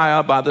don't fly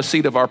out by the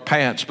seat of our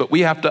pants, but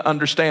we have to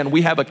understand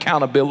we have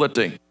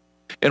accountability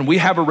and we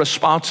have a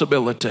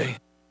responsibility.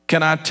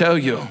 Can I tell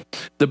you,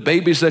 the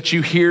babies that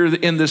you hear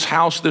in this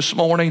house this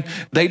morning,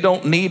 they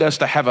don't need us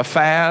to have a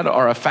fad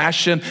or a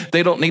fashion.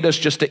 They don't need us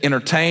just to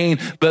entertain,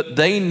 but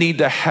they need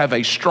to have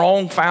a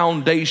strong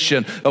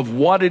foundation of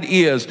what it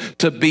is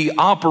to be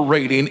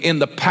operating in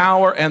the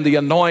power and the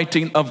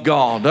anointing of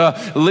God.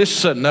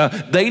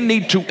 They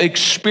need to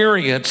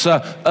experience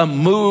a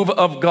move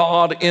of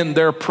God in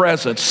their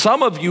presence.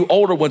 Some of you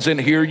older ones in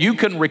here, you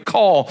can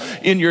recall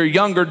in your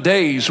younger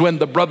days when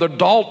the Brother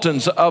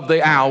Daltons of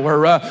the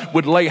hour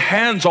would lay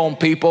hands on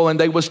people and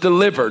they was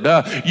delivered.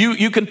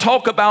 You can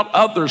talk about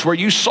others where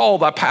you saw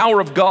the power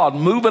of God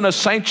move in a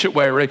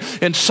sanctuary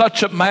in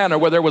such a manner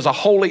where there was a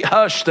holy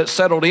hush that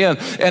settled in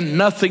and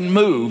nothing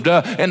moved,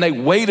 and they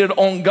waited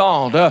on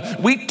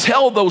God. We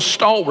tell those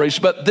stories,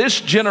 but this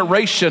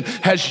generation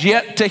has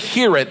yet to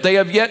hear it. They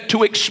have yet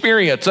to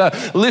experience.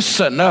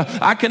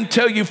 I can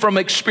tell you from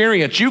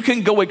experience, you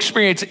can go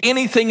experience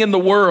anything in the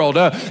world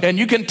and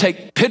you can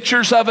take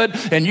pictures of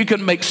it and you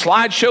can make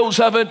slideshows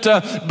of it,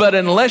 but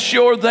unless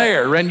you're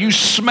there and you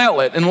smell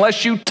it,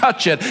 unless you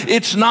touch it,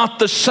 it's not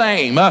the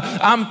same.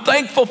 I'm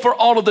thankful for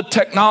all of the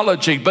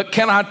technology, but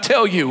can I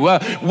tell you,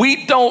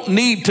 we don't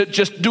need to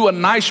just do a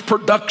nice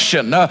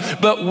production,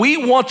 but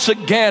we once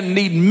again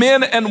need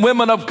men and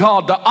women of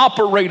God to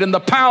operate in the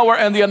power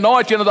and the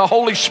anointing of the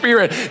Holy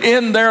Spirit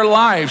in their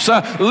lives.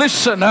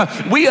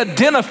 We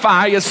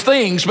identify as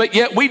things, but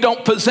yet we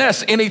don't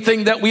possess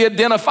anything that we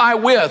identify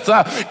with.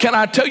 Can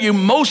I tell you,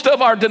 most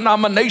of our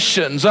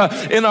denominations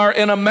in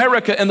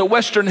America, in the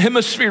Western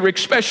Hemisphere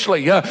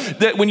especially,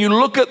 that when you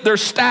look at their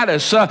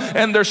status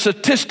and their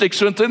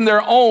statistics within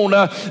their own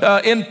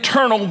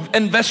internal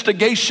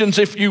investigations,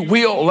 if you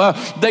will,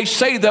 they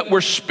say that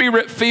we're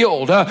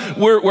spirit-filled,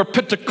 we're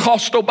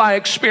Pentecostal by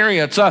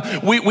experience,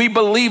 we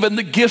believe in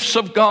the gifts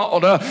of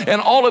God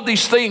and all of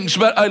these things,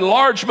 but a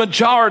large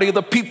majority of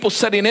the people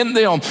sitting in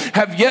them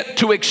have yet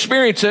to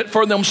experience it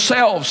for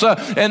themselves,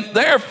 and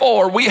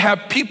therefore we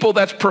have people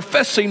that's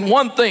professing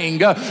one thing,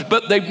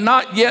 but they've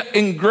not yet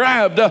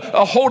grabbed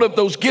a hold of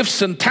those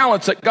gifts and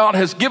talents that God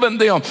has given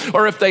them,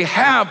 or if they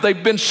have,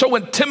 they've been so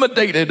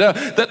intimidated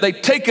that they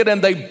take it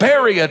and they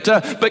bury it.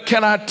 But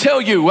can I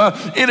tell you,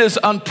 it is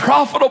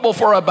unprofitable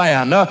for a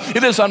man,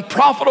 it is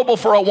unprofitable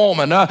for a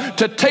woman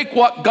to take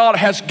what God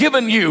has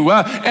given you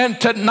and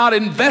to not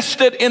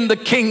invest it in the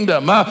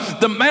kingdom.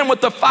 The man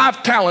with the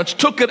 5 talents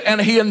took it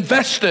and he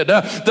invested.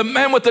 The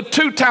man with the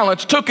 2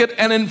 talents took it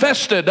and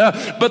invested.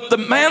 But the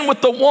man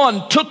with the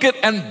 1 took it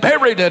and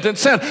buried it and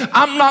said,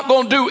 I'm not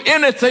going to do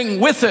anything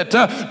with it.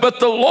 But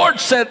the Lord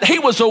said he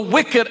was a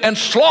wicked and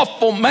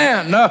slothful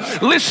man.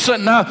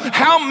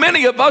 How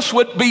many of us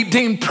would be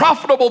deemed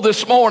profitable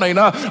this morning,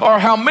 or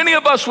how many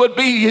of us would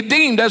be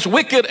deemed as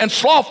wicked and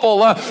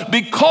slothful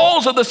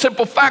because of the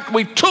simple fact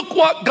we took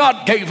what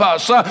God gave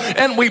us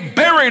and we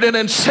buried it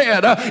and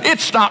said,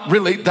 it's not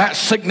really that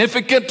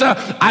significant.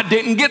 I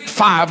didn't get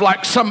 5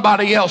 like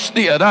somebody else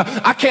did.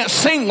 I can't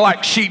sing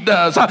like she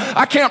does.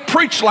 I can't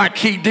preach like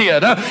he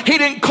did. He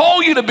didn't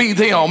call you to be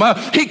them.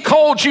 He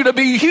called you to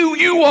be who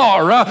you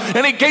are,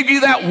 and he gave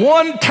you that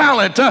 1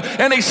 talent,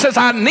 and he says,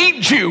 I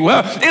need you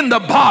in the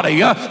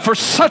body for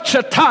such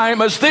a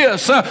time as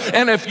this.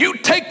 And if you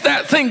take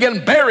that thing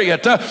and bury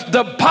it,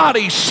 the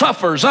body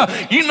suffers.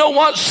 You know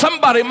what?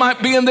 Somebody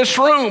might be in this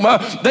room.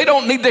 They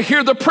don't need to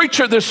hear the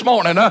preacher this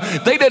morning.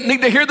 They didn't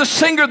need to hear the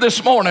singer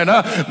this morning.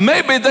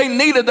 Maybe they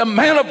needed a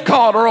man of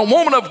God or a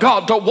woman of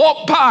God to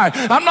walk by.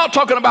 I'm not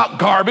talking about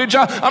garbage.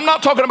 I'm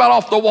not talking about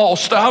off the wall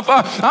stuff.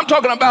 I'm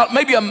talking about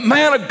maybe a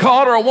man of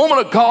God or a woman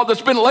of God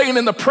that's been laying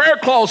in the prayer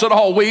closet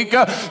all week,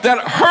 that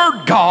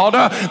heard God,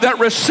 that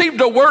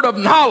received a word of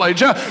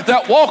knowledge,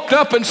 that walked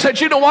up and said,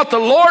 you know what, the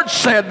Lord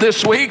said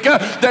this week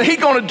that he's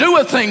going to do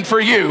a thing for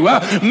you.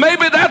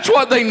 Maybe that's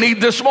what they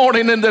need this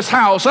morning in this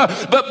house,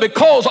 but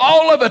because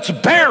all of it's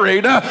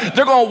buried,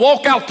 they're going to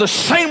walk out the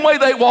same way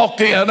they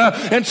walked in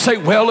and say,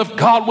 well, if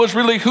God was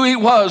really who he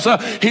was,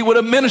 he would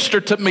have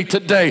ministered to me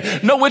today.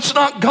 No, it's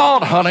not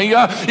God, honey.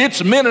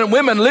 It's men and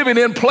women living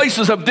in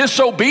places of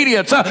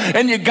disobedience,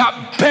 and you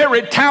got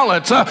buried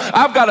talents.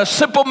 I've got a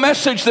simple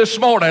message this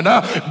morning.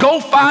 Go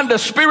find a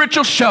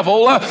spiritual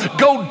shovel,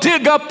 go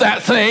dig up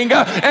that thing,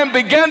 and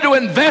begin to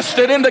invest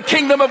it in the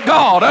kingdom of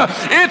God.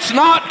 It's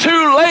not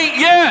too late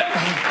yet.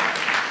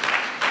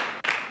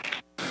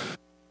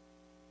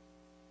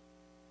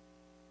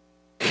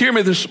 Hear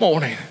me this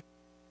morning.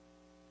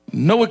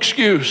 No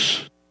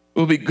excuse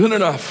will be good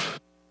enough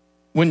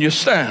when you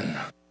stand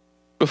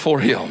before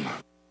him.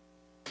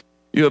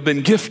 You have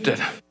been gifted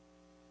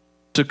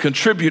to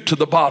contribute to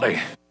the body,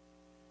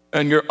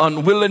 and your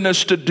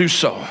unwillingness to do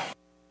so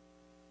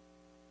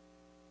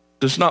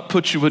does not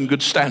put you in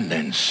good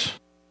standings.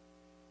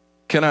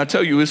 Can I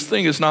tell you, this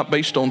thing is not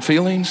based on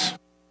feelings,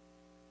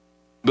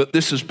 but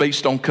this is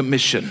based on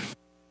commission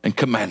and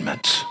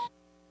commandments.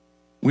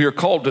 We are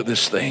called to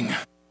this thing,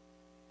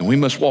 and we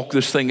must walk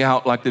this thing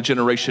out like the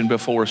generation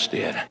before us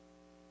did.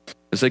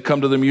 As they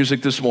come to the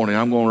music this morning,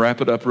 I'm going to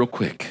wrap it up real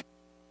quick.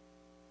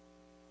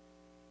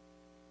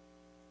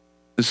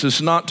 This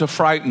is not to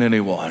frighten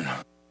anyone,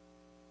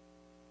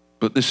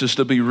 but this is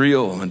to be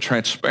real and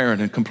transparent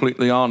and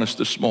completely honest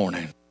this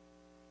morning.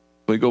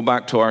 We go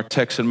back to our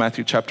text in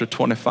Matthew chapter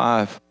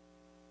 25,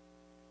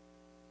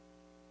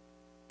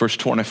 verse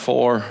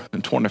 24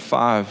 and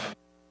 25.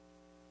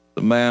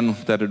 The man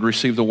that had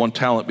received the 1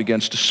 talent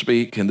begins to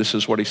speak, and this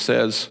is what he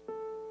says.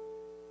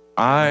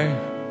 I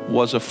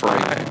was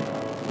afraid.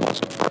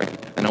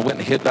 And I went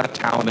and hid that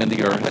talent in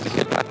the earth.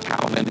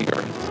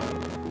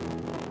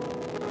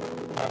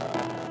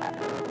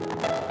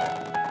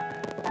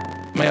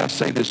 May I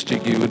say this to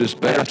you, it is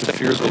better to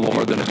fear the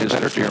Lord than it is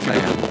to fear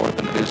man.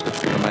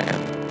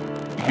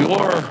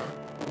 Your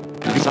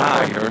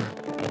desire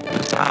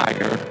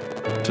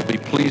to be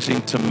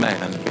pleasing to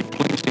man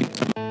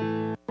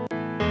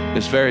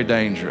is very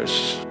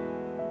dangerous.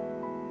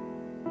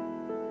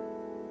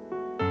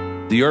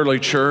 The early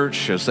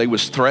church, as they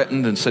was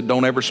threatened and said,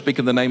 don't ever speak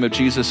in the name of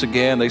Jesus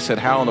again, they said,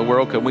 how in the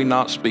world can we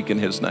not speak in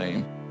his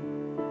name?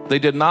 They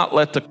did not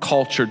let the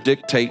culture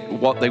dictate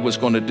what they was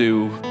going to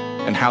do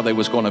and how they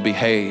was going to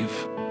behave.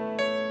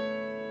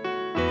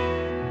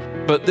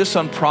 But this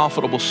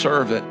unprofitable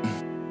servant,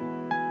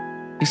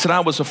 he said, I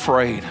was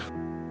afraid.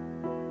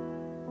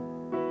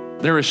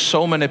 There is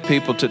so many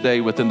people today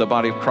within the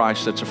body of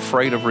Christ that's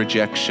afraid of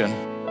rejection,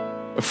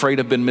 afraid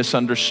of being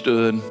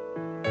misunderstood.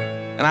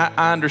 And I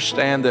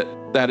understand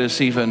that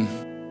is even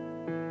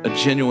a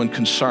genuine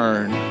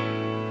concern.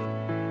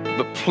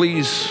 But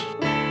please,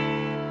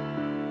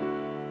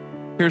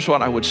 here's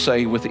what I would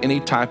say with any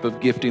type of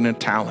gifting and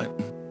talent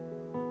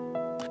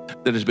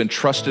that has been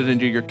trusted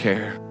into your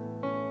care.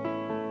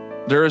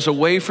 There is a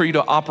way for you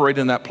to operate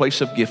in that place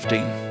of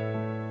gifting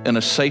in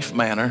a safe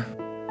manner,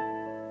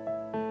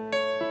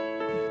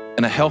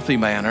 in a healthy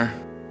manner,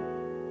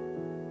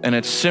 and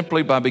it's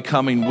simply by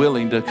becoming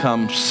willing to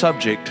come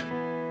subject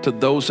to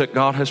those that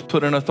God has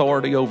put in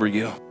authority over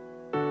you.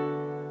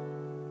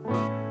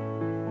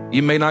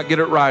 You may not get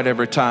it right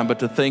every time, but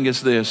the thing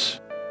is this,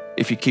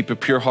 if you keep a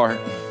pure heart,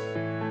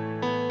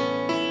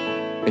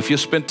 if you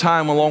spend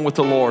time along with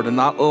the Lord and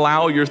not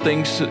allow your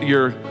things,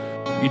 you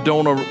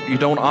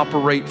don't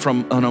operate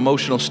from an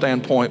emotional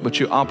standpoint,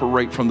 but you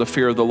operate from the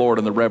fear of the Lord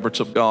and the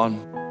reverence of God.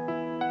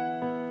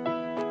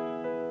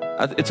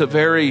 It's a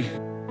very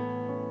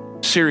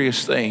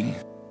serious thing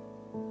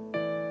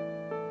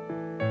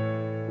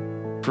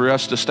for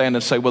us to stand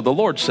and say, well, the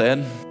Lord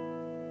said.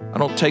 I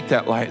don't take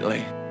that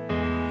lightly.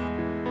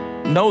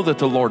 Know that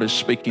the Lord is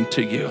speaking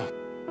to you.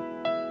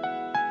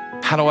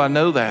 How do I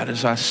know that?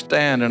 As I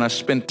stand and I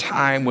spend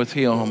time with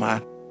him,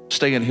 I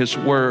stay in his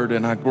word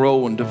and I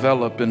grow and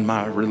develop in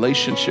my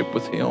relationship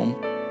with him.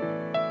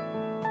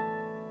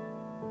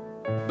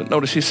 But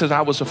notice he says,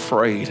 I was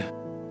afraid.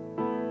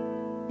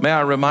 May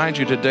I remind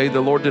you today,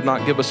 the Lord did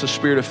not give us a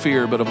spirit of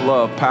fear, but of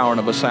love, power, and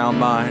of a sound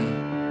mind.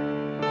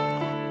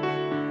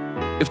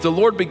 If the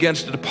Lord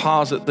begins to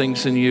deposit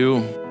things in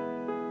you,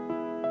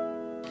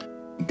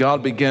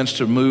 God begins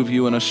to move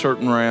you in a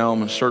certain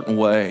realm, a certain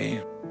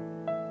way.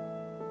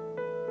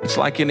 It's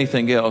like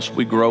anything else.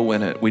 We grow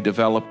in it, we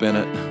develop in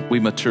it, we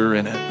mature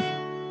in it.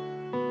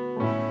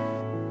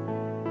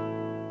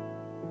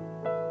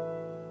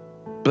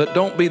 But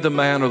don't be the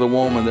man or the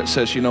woman that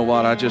says, you know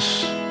what, I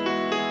just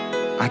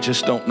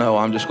don't know.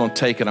 I'm just going to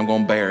take it. I'm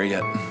going to bury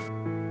it.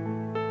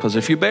 Because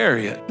if you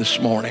bury it this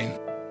morning,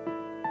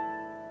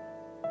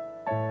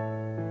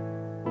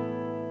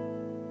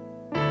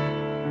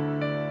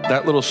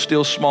 that little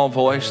still small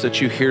voice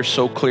that you hear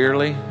so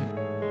clearly,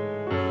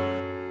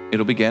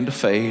 it'll begin to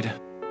fade.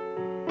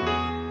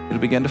 It'll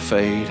begin to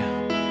fade.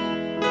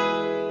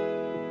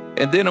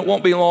 And then it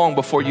won't be long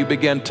before you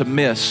begin to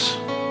miss,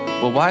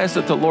 well, why is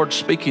it the Lord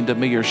speaking to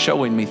me or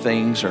showing me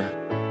things or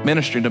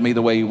ministering to me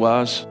the way he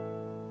was?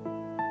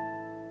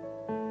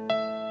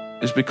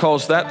 Is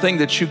because that thing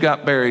that you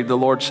got buried, the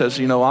Lord says,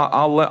 you know,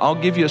 I'll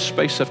give you a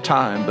space of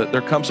time, but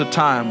there comes a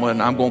time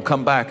when I'm going to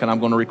come back and I'm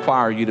going to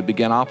require you to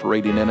begin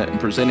operating in it and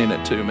presenting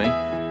it to me.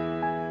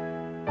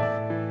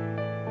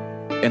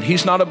 And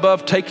he's not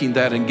above taking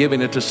that and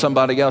giving it to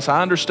somebody else.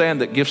 I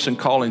understand that gifts and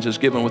callings is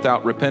given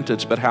without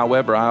repentance, but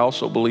however, I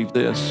also believe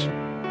this.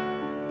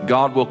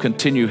 God will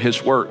continue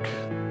his work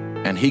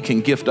and he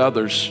can gift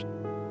others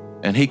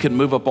and he can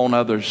move upon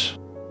others.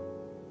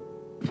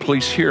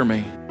 Please hear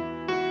me.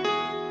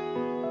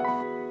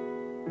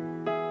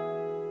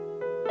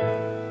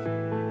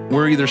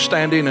 We're either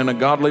standing in a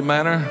godly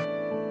manner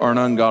or an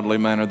ungodly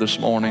manner this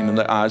morning in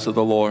the eyes of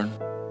the Lord.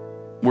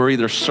 We're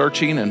either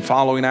searching and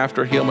following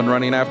after him and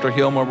running after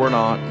him, or we're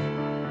not.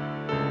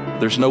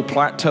 There's no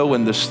plateau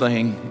in this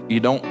thing. You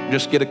don't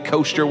just get to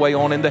coast your way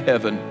on into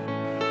heaven.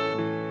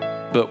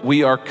 But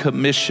we are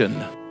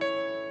commissioned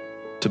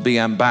to be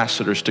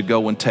ambassadors to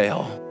go and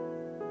tell.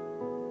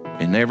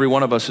 And every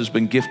one of us has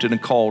been gifted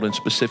and called in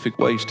specific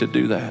ways to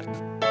do that.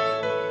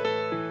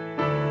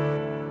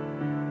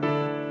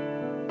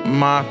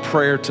 My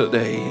prayer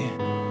today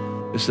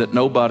is that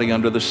nobody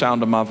under the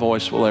sound of my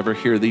voice will ever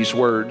hear these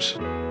words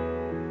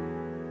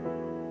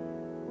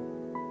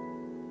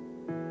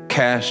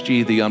cast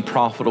ye the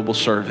unprofitable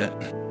servant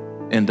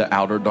into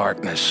outer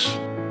darkness,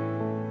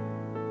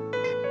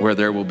 where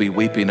there will be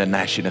weeping and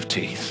gnashing of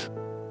teeth.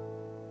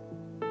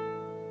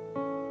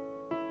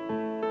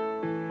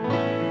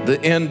 The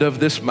end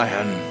of this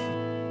man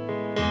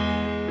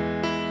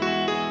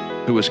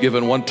who was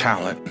given 1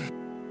 talent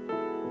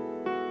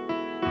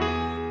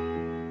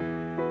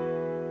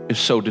is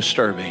so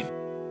disturbing.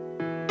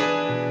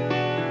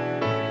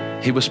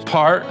 He was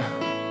part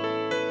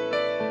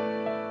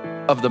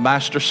of the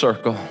master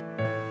circle.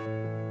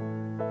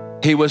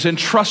 He was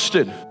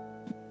entrusted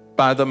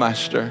by the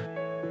master,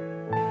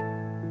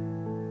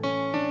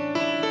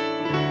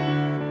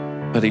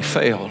 but he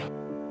failed.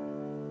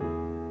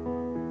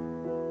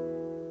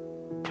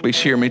 Please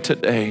hear me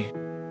today.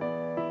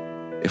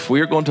 If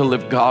we are going to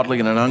live godly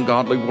in an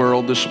ungodly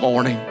world this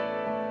morning,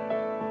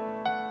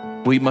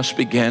 we must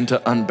begin to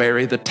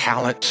unbury the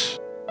talents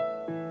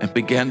and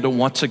begin to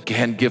once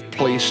again give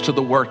place to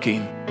the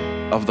working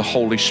of the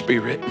Holy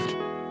Spirit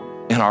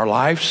in our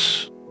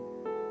lives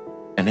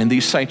and in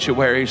these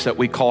sanctuaries that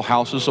we call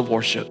houses of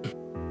worship.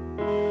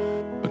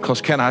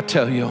 Because can I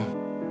tell you,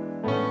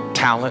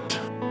 talent,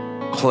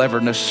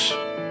 cleverness,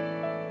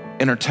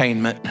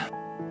 entertainment,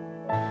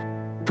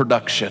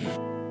 production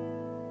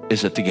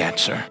isn't the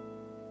answer.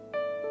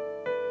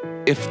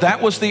 If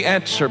that was the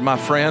answer, my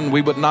friend,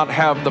 we would not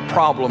have the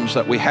problems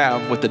that we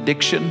have with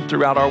addiction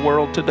throughout our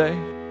world today.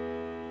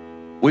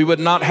 We would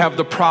not have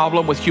the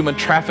problem with human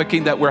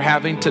trafficking that we're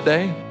having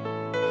today.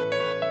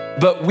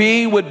 But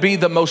we would be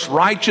the most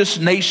righteous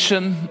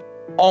nation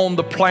on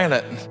the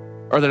planet,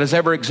 or that has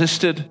ever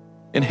existed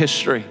in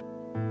history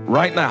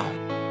right now,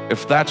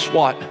 if that's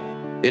what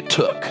it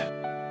took.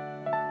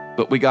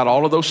 But we got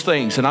all of those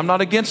things, and I'm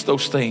not against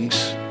those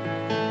things.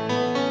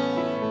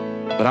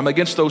 But I'm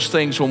against those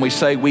things when we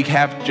say we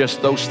have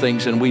just those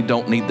things and we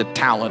don't need the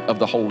talent of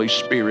the Holy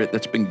Spirit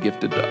that's been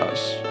gifted to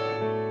us.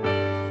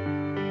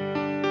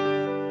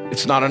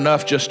 It's not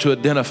enough just to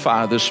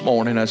identify this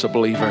morning as a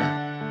believer,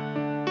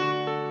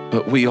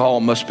 but we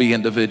all must be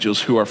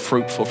individuals who are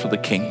fruitful for the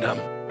kingdom.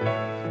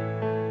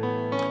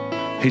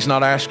 He's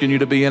not asking you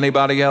to be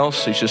anybody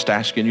else. He's just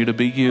asking you to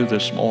be you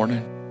this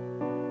morning.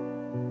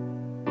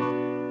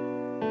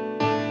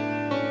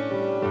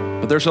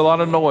 But there's a lot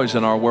of noise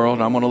in our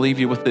world. I'm going to leave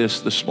you with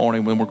this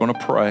morning when we're going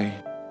to pray.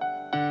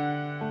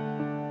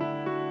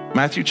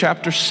 Matthew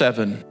chapter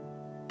 7,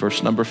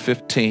 verse number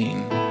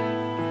 15.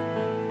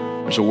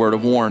 There's a word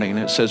of warning.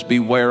 It says,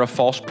 beware of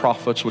false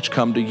prophets which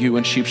come to you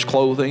in sheep's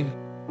clothing,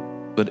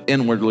 but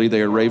inwardly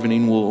they are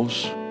ravening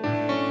wolves.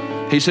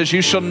 He says,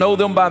 you shall know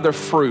them by their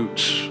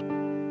fruits.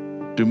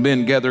 Do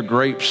men gather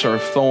grapes or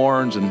of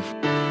thorns, and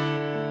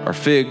or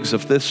figs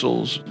of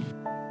thistles?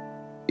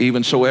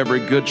 Even so every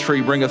good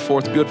tree bringeth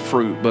forth good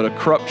fruit, but a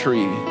corrupt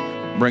tree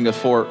bringeth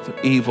forth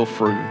evil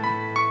fruit.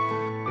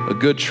 A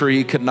good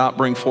tree could not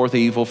bring forth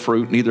evil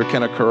fruit, neither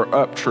can a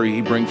corrupt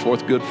tree bring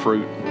forth good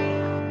fruit.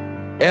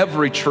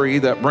 Every tree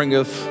that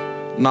bringeth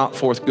not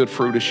forth good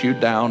fruit is hewed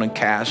down and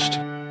cast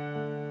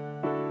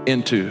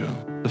into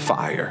the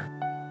fire.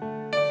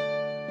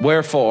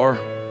 Wherefore,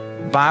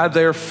 by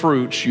their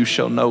fruits you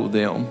shall know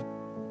them.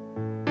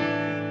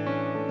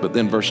 But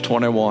then verse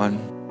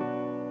 21,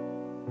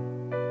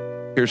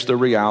 here's the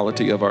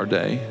reality of our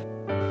day.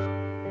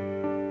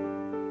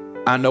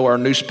 I know our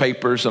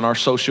newspapers and our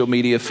social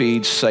media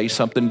feeds say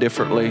something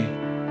differently.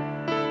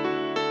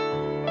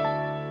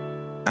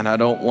 And I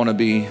don't want to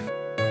be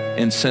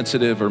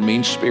insensitive or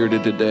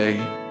mean-spirited today.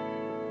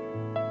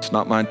 It's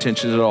not my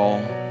intention at all.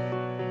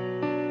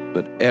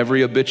 But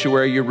every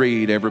obituary you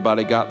read,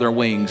 everybody got their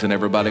wings and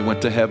everybody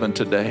went to heaven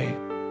today.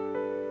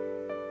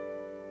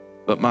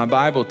 But my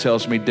Bible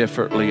tells me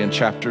differently in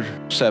chapter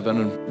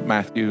 7 of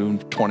Matthew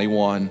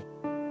 21.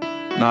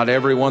 Not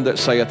everyone that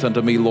saith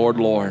unto me, Lord,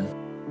 Lord,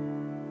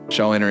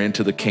 shall enter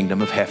into the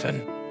kingdom of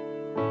heaven,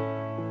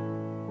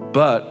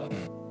 but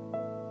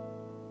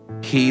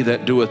he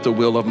that doeth the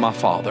will of my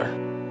Father,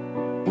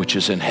 which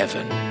is in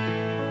heaven.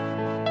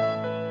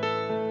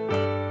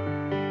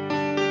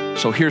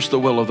 So here's the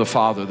will of the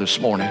Father this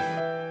morning.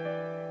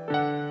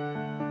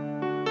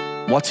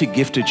 What's he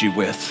gifted you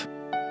with?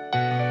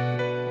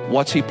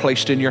 What's he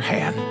placed in your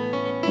hand?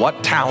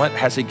 What talent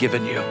has he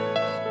given you?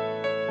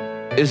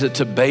 Is it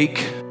to bake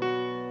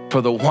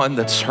for the one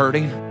that's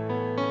hurting?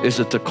 Is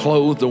it to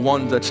clothe the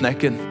one that's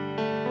naked?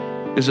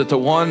 Is it the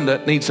one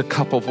that needs a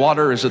cup of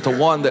water? Is it the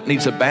one that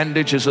needs a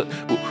bandage?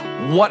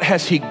 What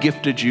has he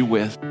gifted you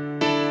with?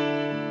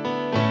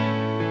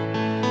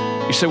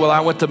 You say, well, I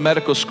went to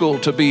medical school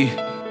to be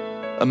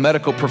a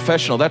medical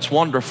professional. That's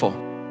wonderful.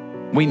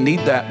 We need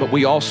that, but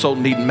we also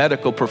need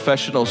medical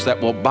professionals that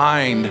will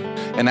bind,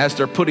 and as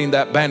they're putting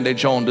that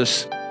bandage on,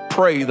 just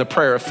pray the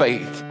prayer of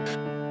faith,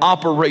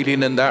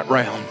 operating in that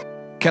realm.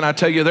 Can I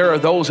tell you, there are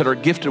those that are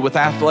gifted with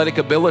athletic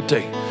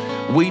ability.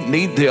 We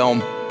need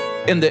them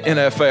in the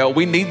NFL.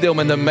 We need them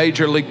in the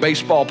Major League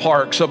Baseball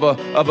parks of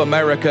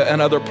America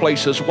and other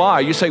places.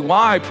 Why? You say,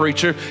 why,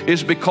 preacher?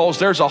 Is because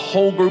there's a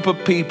whole group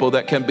of people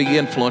that can be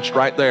influenced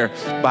right there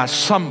by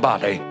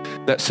somebody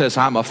that says,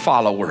 I'm a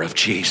follower of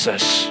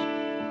Jesus.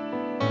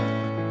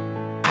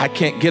 I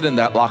can't get in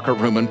that locker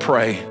room and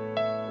pray,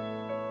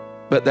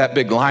 but that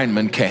big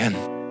lineman can.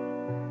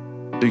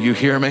 Do you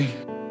hear me?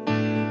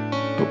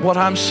 But what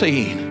I'm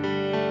seeing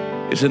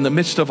is in the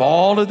midst of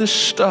all of this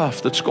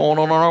stuff that's going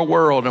on in our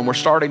world, and we're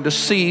starting to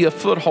see a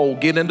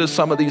foothold get into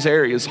some of these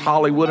areas,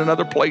 Hollywood and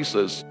other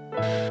places,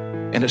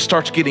 and it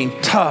starts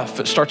getting tough.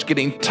 It starts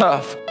getting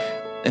tough.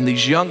 And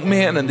these young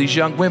men and these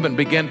young women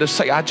begin to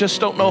say, I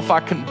just don't know if I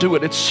can do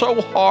it. It's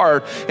so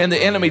hard. And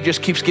the enemy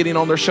just keeps getting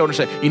on their shoulder and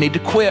saying, you need to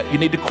quit, you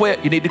need to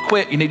quit, you need to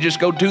quit. You need to just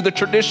go do the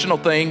traditional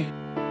thing.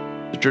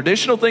 The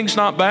traditional thing's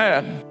not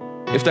bad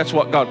if that's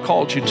what God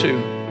called you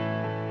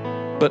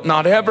to. But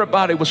not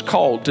everybody was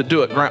called to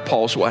do it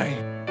Grandpa's way.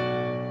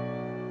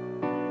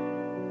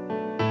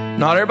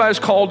 Not everybody's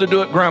called to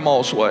do it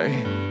Grandma's way.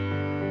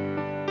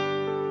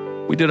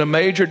 We did a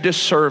major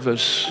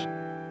disservice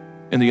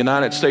in the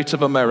United States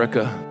of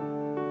America,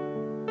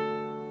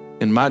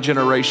 in my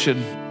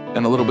generation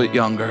and a little bit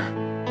younger.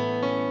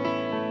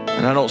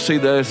 And I don't say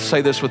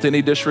this with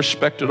any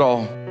disrespect at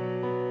all.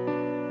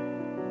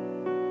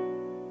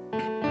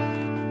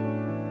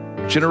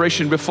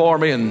 Generation before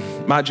me and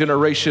my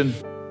generation,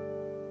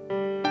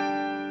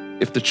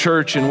 if the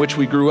church in which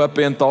we grew up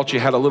in thought you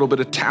had a little bit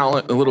of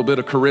talent, a little bit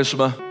of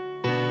charisma,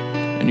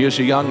 and you as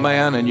a young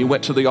man and you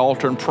went to the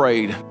altar and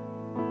prayed,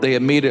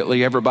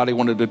 everybody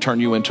wanted to turn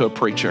you into a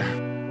preacher.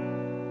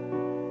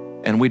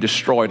 And we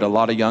destroyed a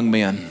lot of young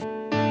men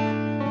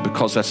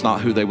because that's not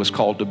who they was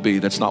called to be.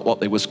 That's not what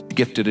they was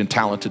gifted and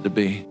talented to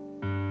be.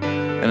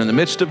 And in the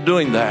midst of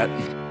doing that,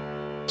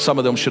 some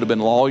of them should have been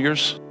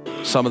lawyers.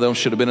 Some of them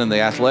should have been in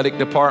the athletic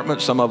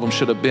department. Some of them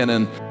should have been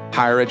in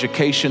higher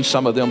education.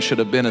 Some of them should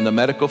have been in the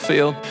medical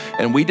field.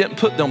 And we didn't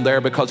put them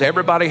there because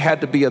everybody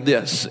had to be a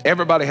this.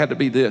 Everybody had to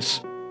be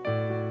this.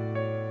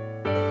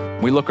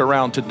 We look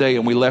around today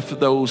and we left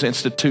those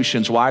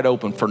institutions wide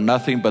open for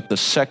nothing but the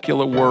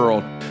secular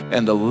world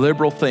and the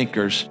liberal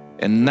thinkers.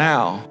 And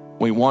now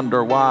we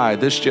wonder why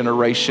this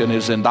generation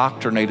is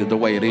indoctrinated the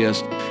way it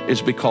is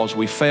because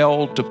we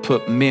failed to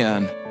put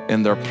men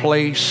in their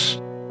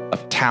place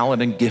of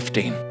talent and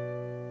gifting.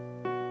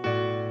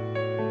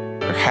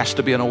 There has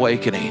to be an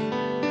awakening.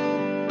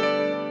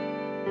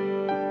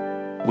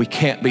 We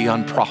can't be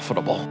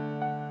unprofitable.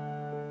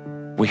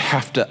 We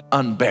have to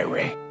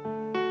unbury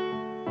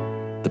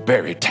the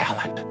buried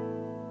talent.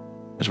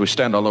 As we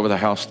stand all over the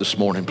house this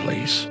morning,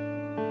 please.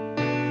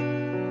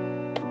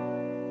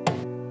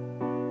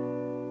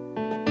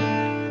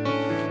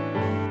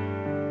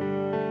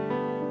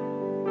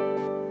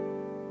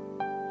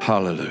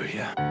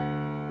 Hallelujah.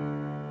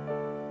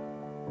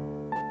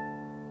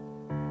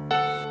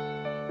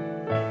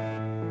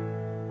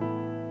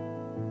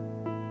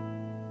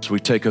 So we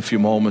take a few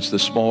moments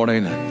this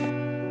morning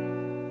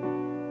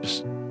and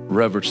just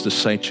reverence the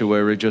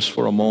sanctuary just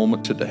for a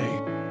moment today.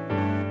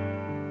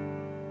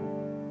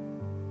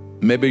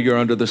 Maybe you're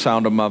under the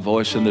sound of my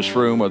voice in this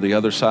room or the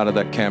other side of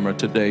that camera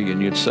today,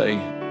 and you'd say,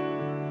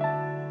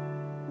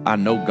 I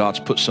know God's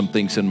put some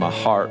things in my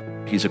heart.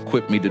 He's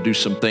equipped me to do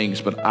some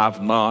things, but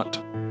I've not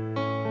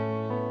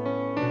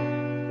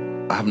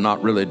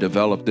really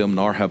developed them,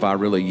 nor have I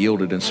really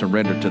yielded and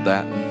surrendered to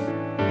that.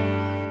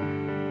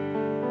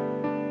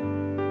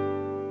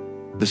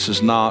 This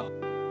is not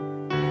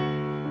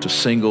to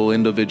single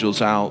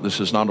individuals out. This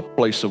is not a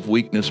place of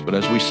weakness, but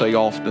as we say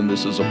often,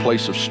 this is a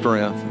place of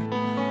strength.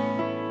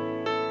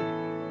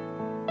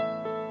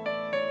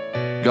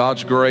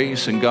 God's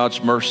grace and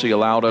God's mercy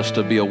allowed us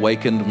to be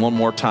awakened one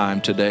more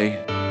time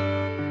today.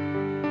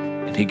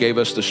 And He gave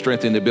us the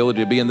strength and the ability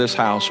to be in this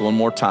house one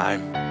more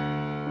time.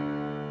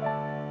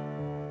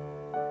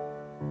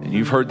 And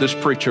you've heard this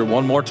preacher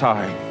one more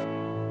time.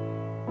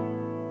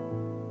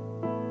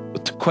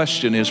 But the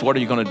question is, what are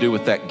you going to do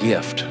with that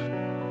gift?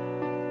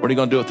 What are you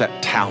going to do with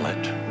that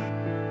talent?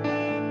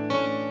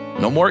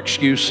 No more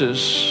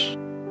excuses.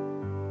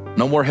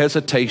 No more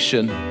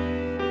hesitation.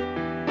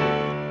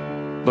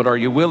 But are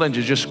you willing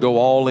to just go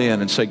all in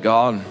and say,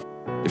 God,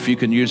 if you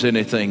can use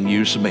anything,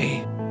 use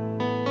me.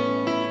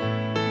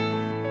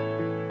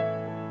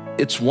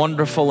 It's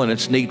wonderful and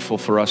it's needful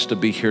for us to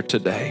be here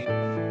today.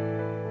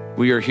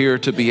 We are here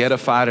to be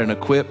edified and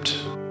equipped,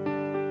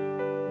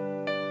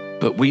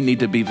 but we need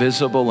to be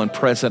visible and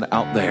present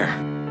out there.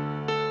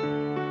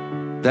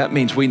 That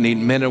means we need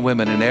men and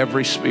women in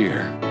every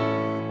sphere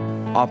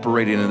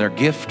operating in their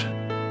gift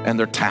and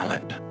their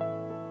talent.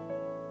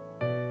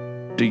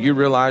 Do you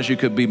realize you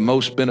could be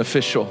most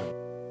beneficial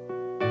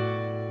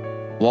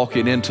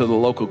walking into the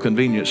local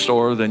convenience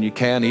store than you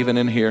can even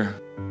in here?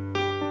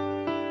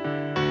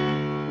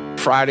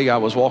 Friday, I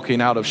was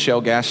walking out of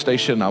Shell gas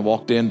station. I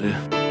walked in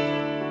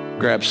to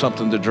grab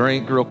something to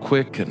drink real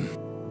quick, and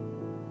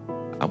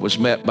I was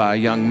met by a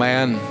young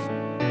man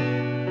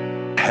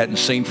I hadn't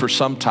seen for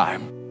some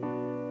time.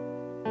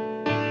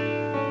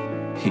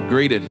 He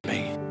greeted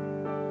me,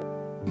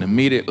 and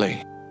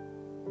immediately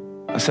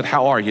I said,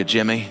 "How are you,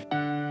 Jimmy?"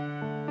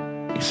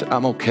 He said,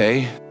 "I'm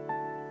okay."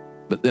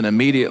 But then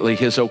immediately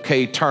his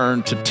okay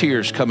turned to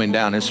tears coming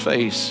down his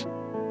face.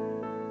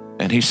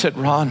 And he said,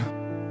 "Ron,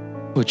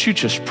 would you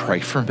just pray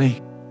for me?"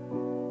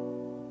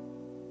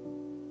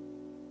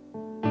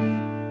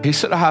 He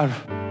said,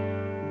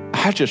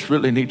 I just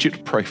really need you to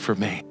pray for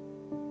me.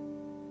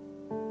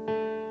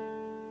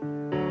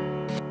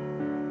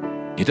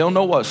 You don't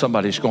know what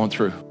somebody's going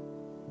through.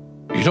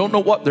 You don't know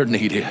what their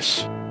need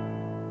is.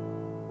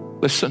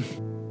 Listen,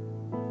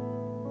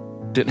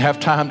 didn't have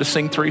time to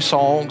sing 3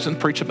 songs and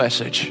preach a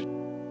message,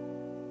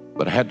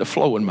 but I had to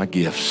flow in my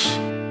gifts.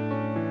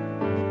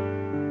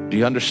 Do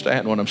you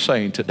understand what I'm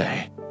saying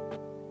today?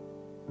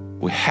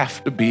 We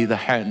have to be the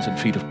hands and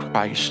feet of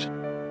Christ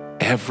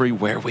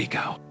everywhere we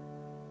go.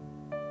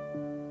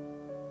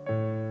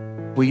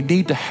 We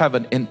need to have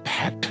an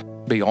impact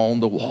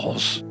beyond the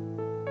walls,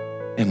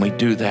 and we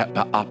do that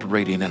by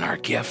operating in our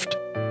gift.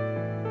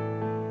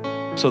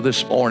 So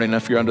this morning,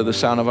 if you're under the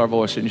sound of our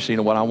voice and you say, you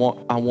know what, I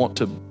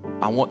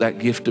want that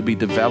gift to be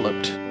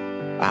developed.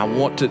 I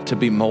want it to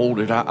be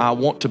molded. I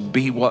want to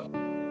be what,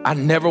 I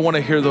never want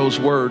to hear those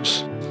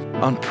words,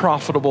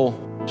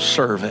 unprofitable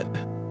servant.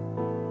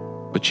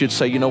 But you'd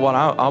say, you know what,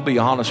 I'll be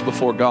honest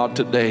before God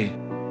today.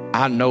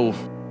 I know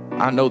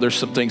there's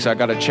some things I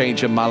got to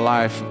change in my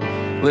life.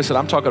 Listen,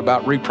 I'm talking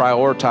about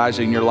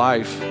reprioritizing your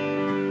life.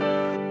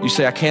 You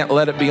say, I can't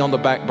let it be on the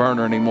back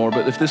burner anymore.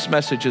 But if this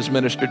message is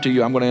ministered to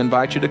you, I'm going to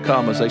invite you to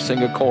come as they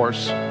sing a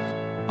chorus.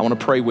 I want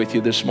to pray with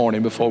you this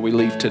morning before we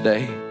leave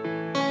today.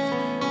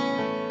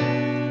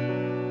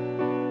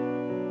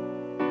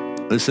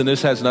 Listen,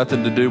 this has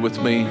nothing to do with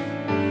me.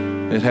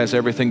 It has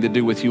everything to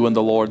do with you and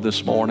the Lord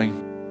this morning.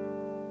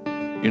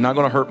 You're not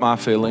going to hurt my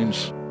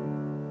feelings,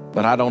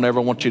 but I don't ever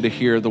want you to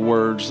hear the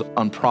words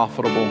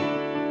unprofitable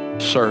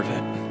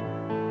servant.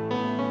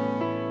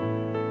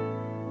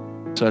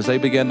 So as they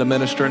begin to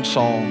minister in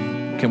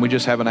song, can we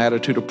just have an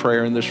attitude of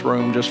prayer in this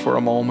room just for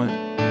a moment?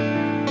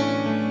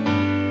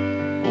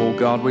 Oh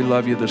God, we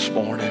love you this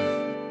morning.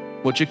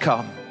 Would you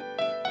come?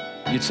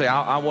 You'd say,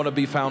 I want to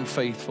be found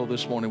faithful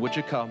this morning. Would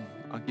you come?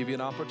 I'll give you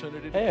an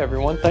opportunity. Hey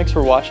everyone, thanks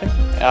for watching.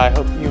 I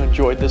hope you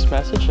enjoyed this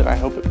message and I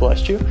hope it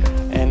blessed you.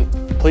 And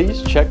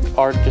please check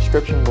our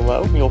description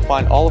below. You'll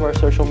find all of our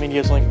social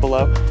medias linked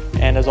below.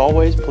 And as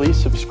always, please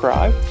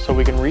subscribe so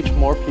we can reach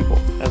more people.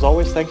 As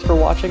always, thanks for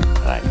watching,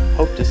 and I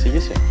hope to see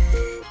you soon.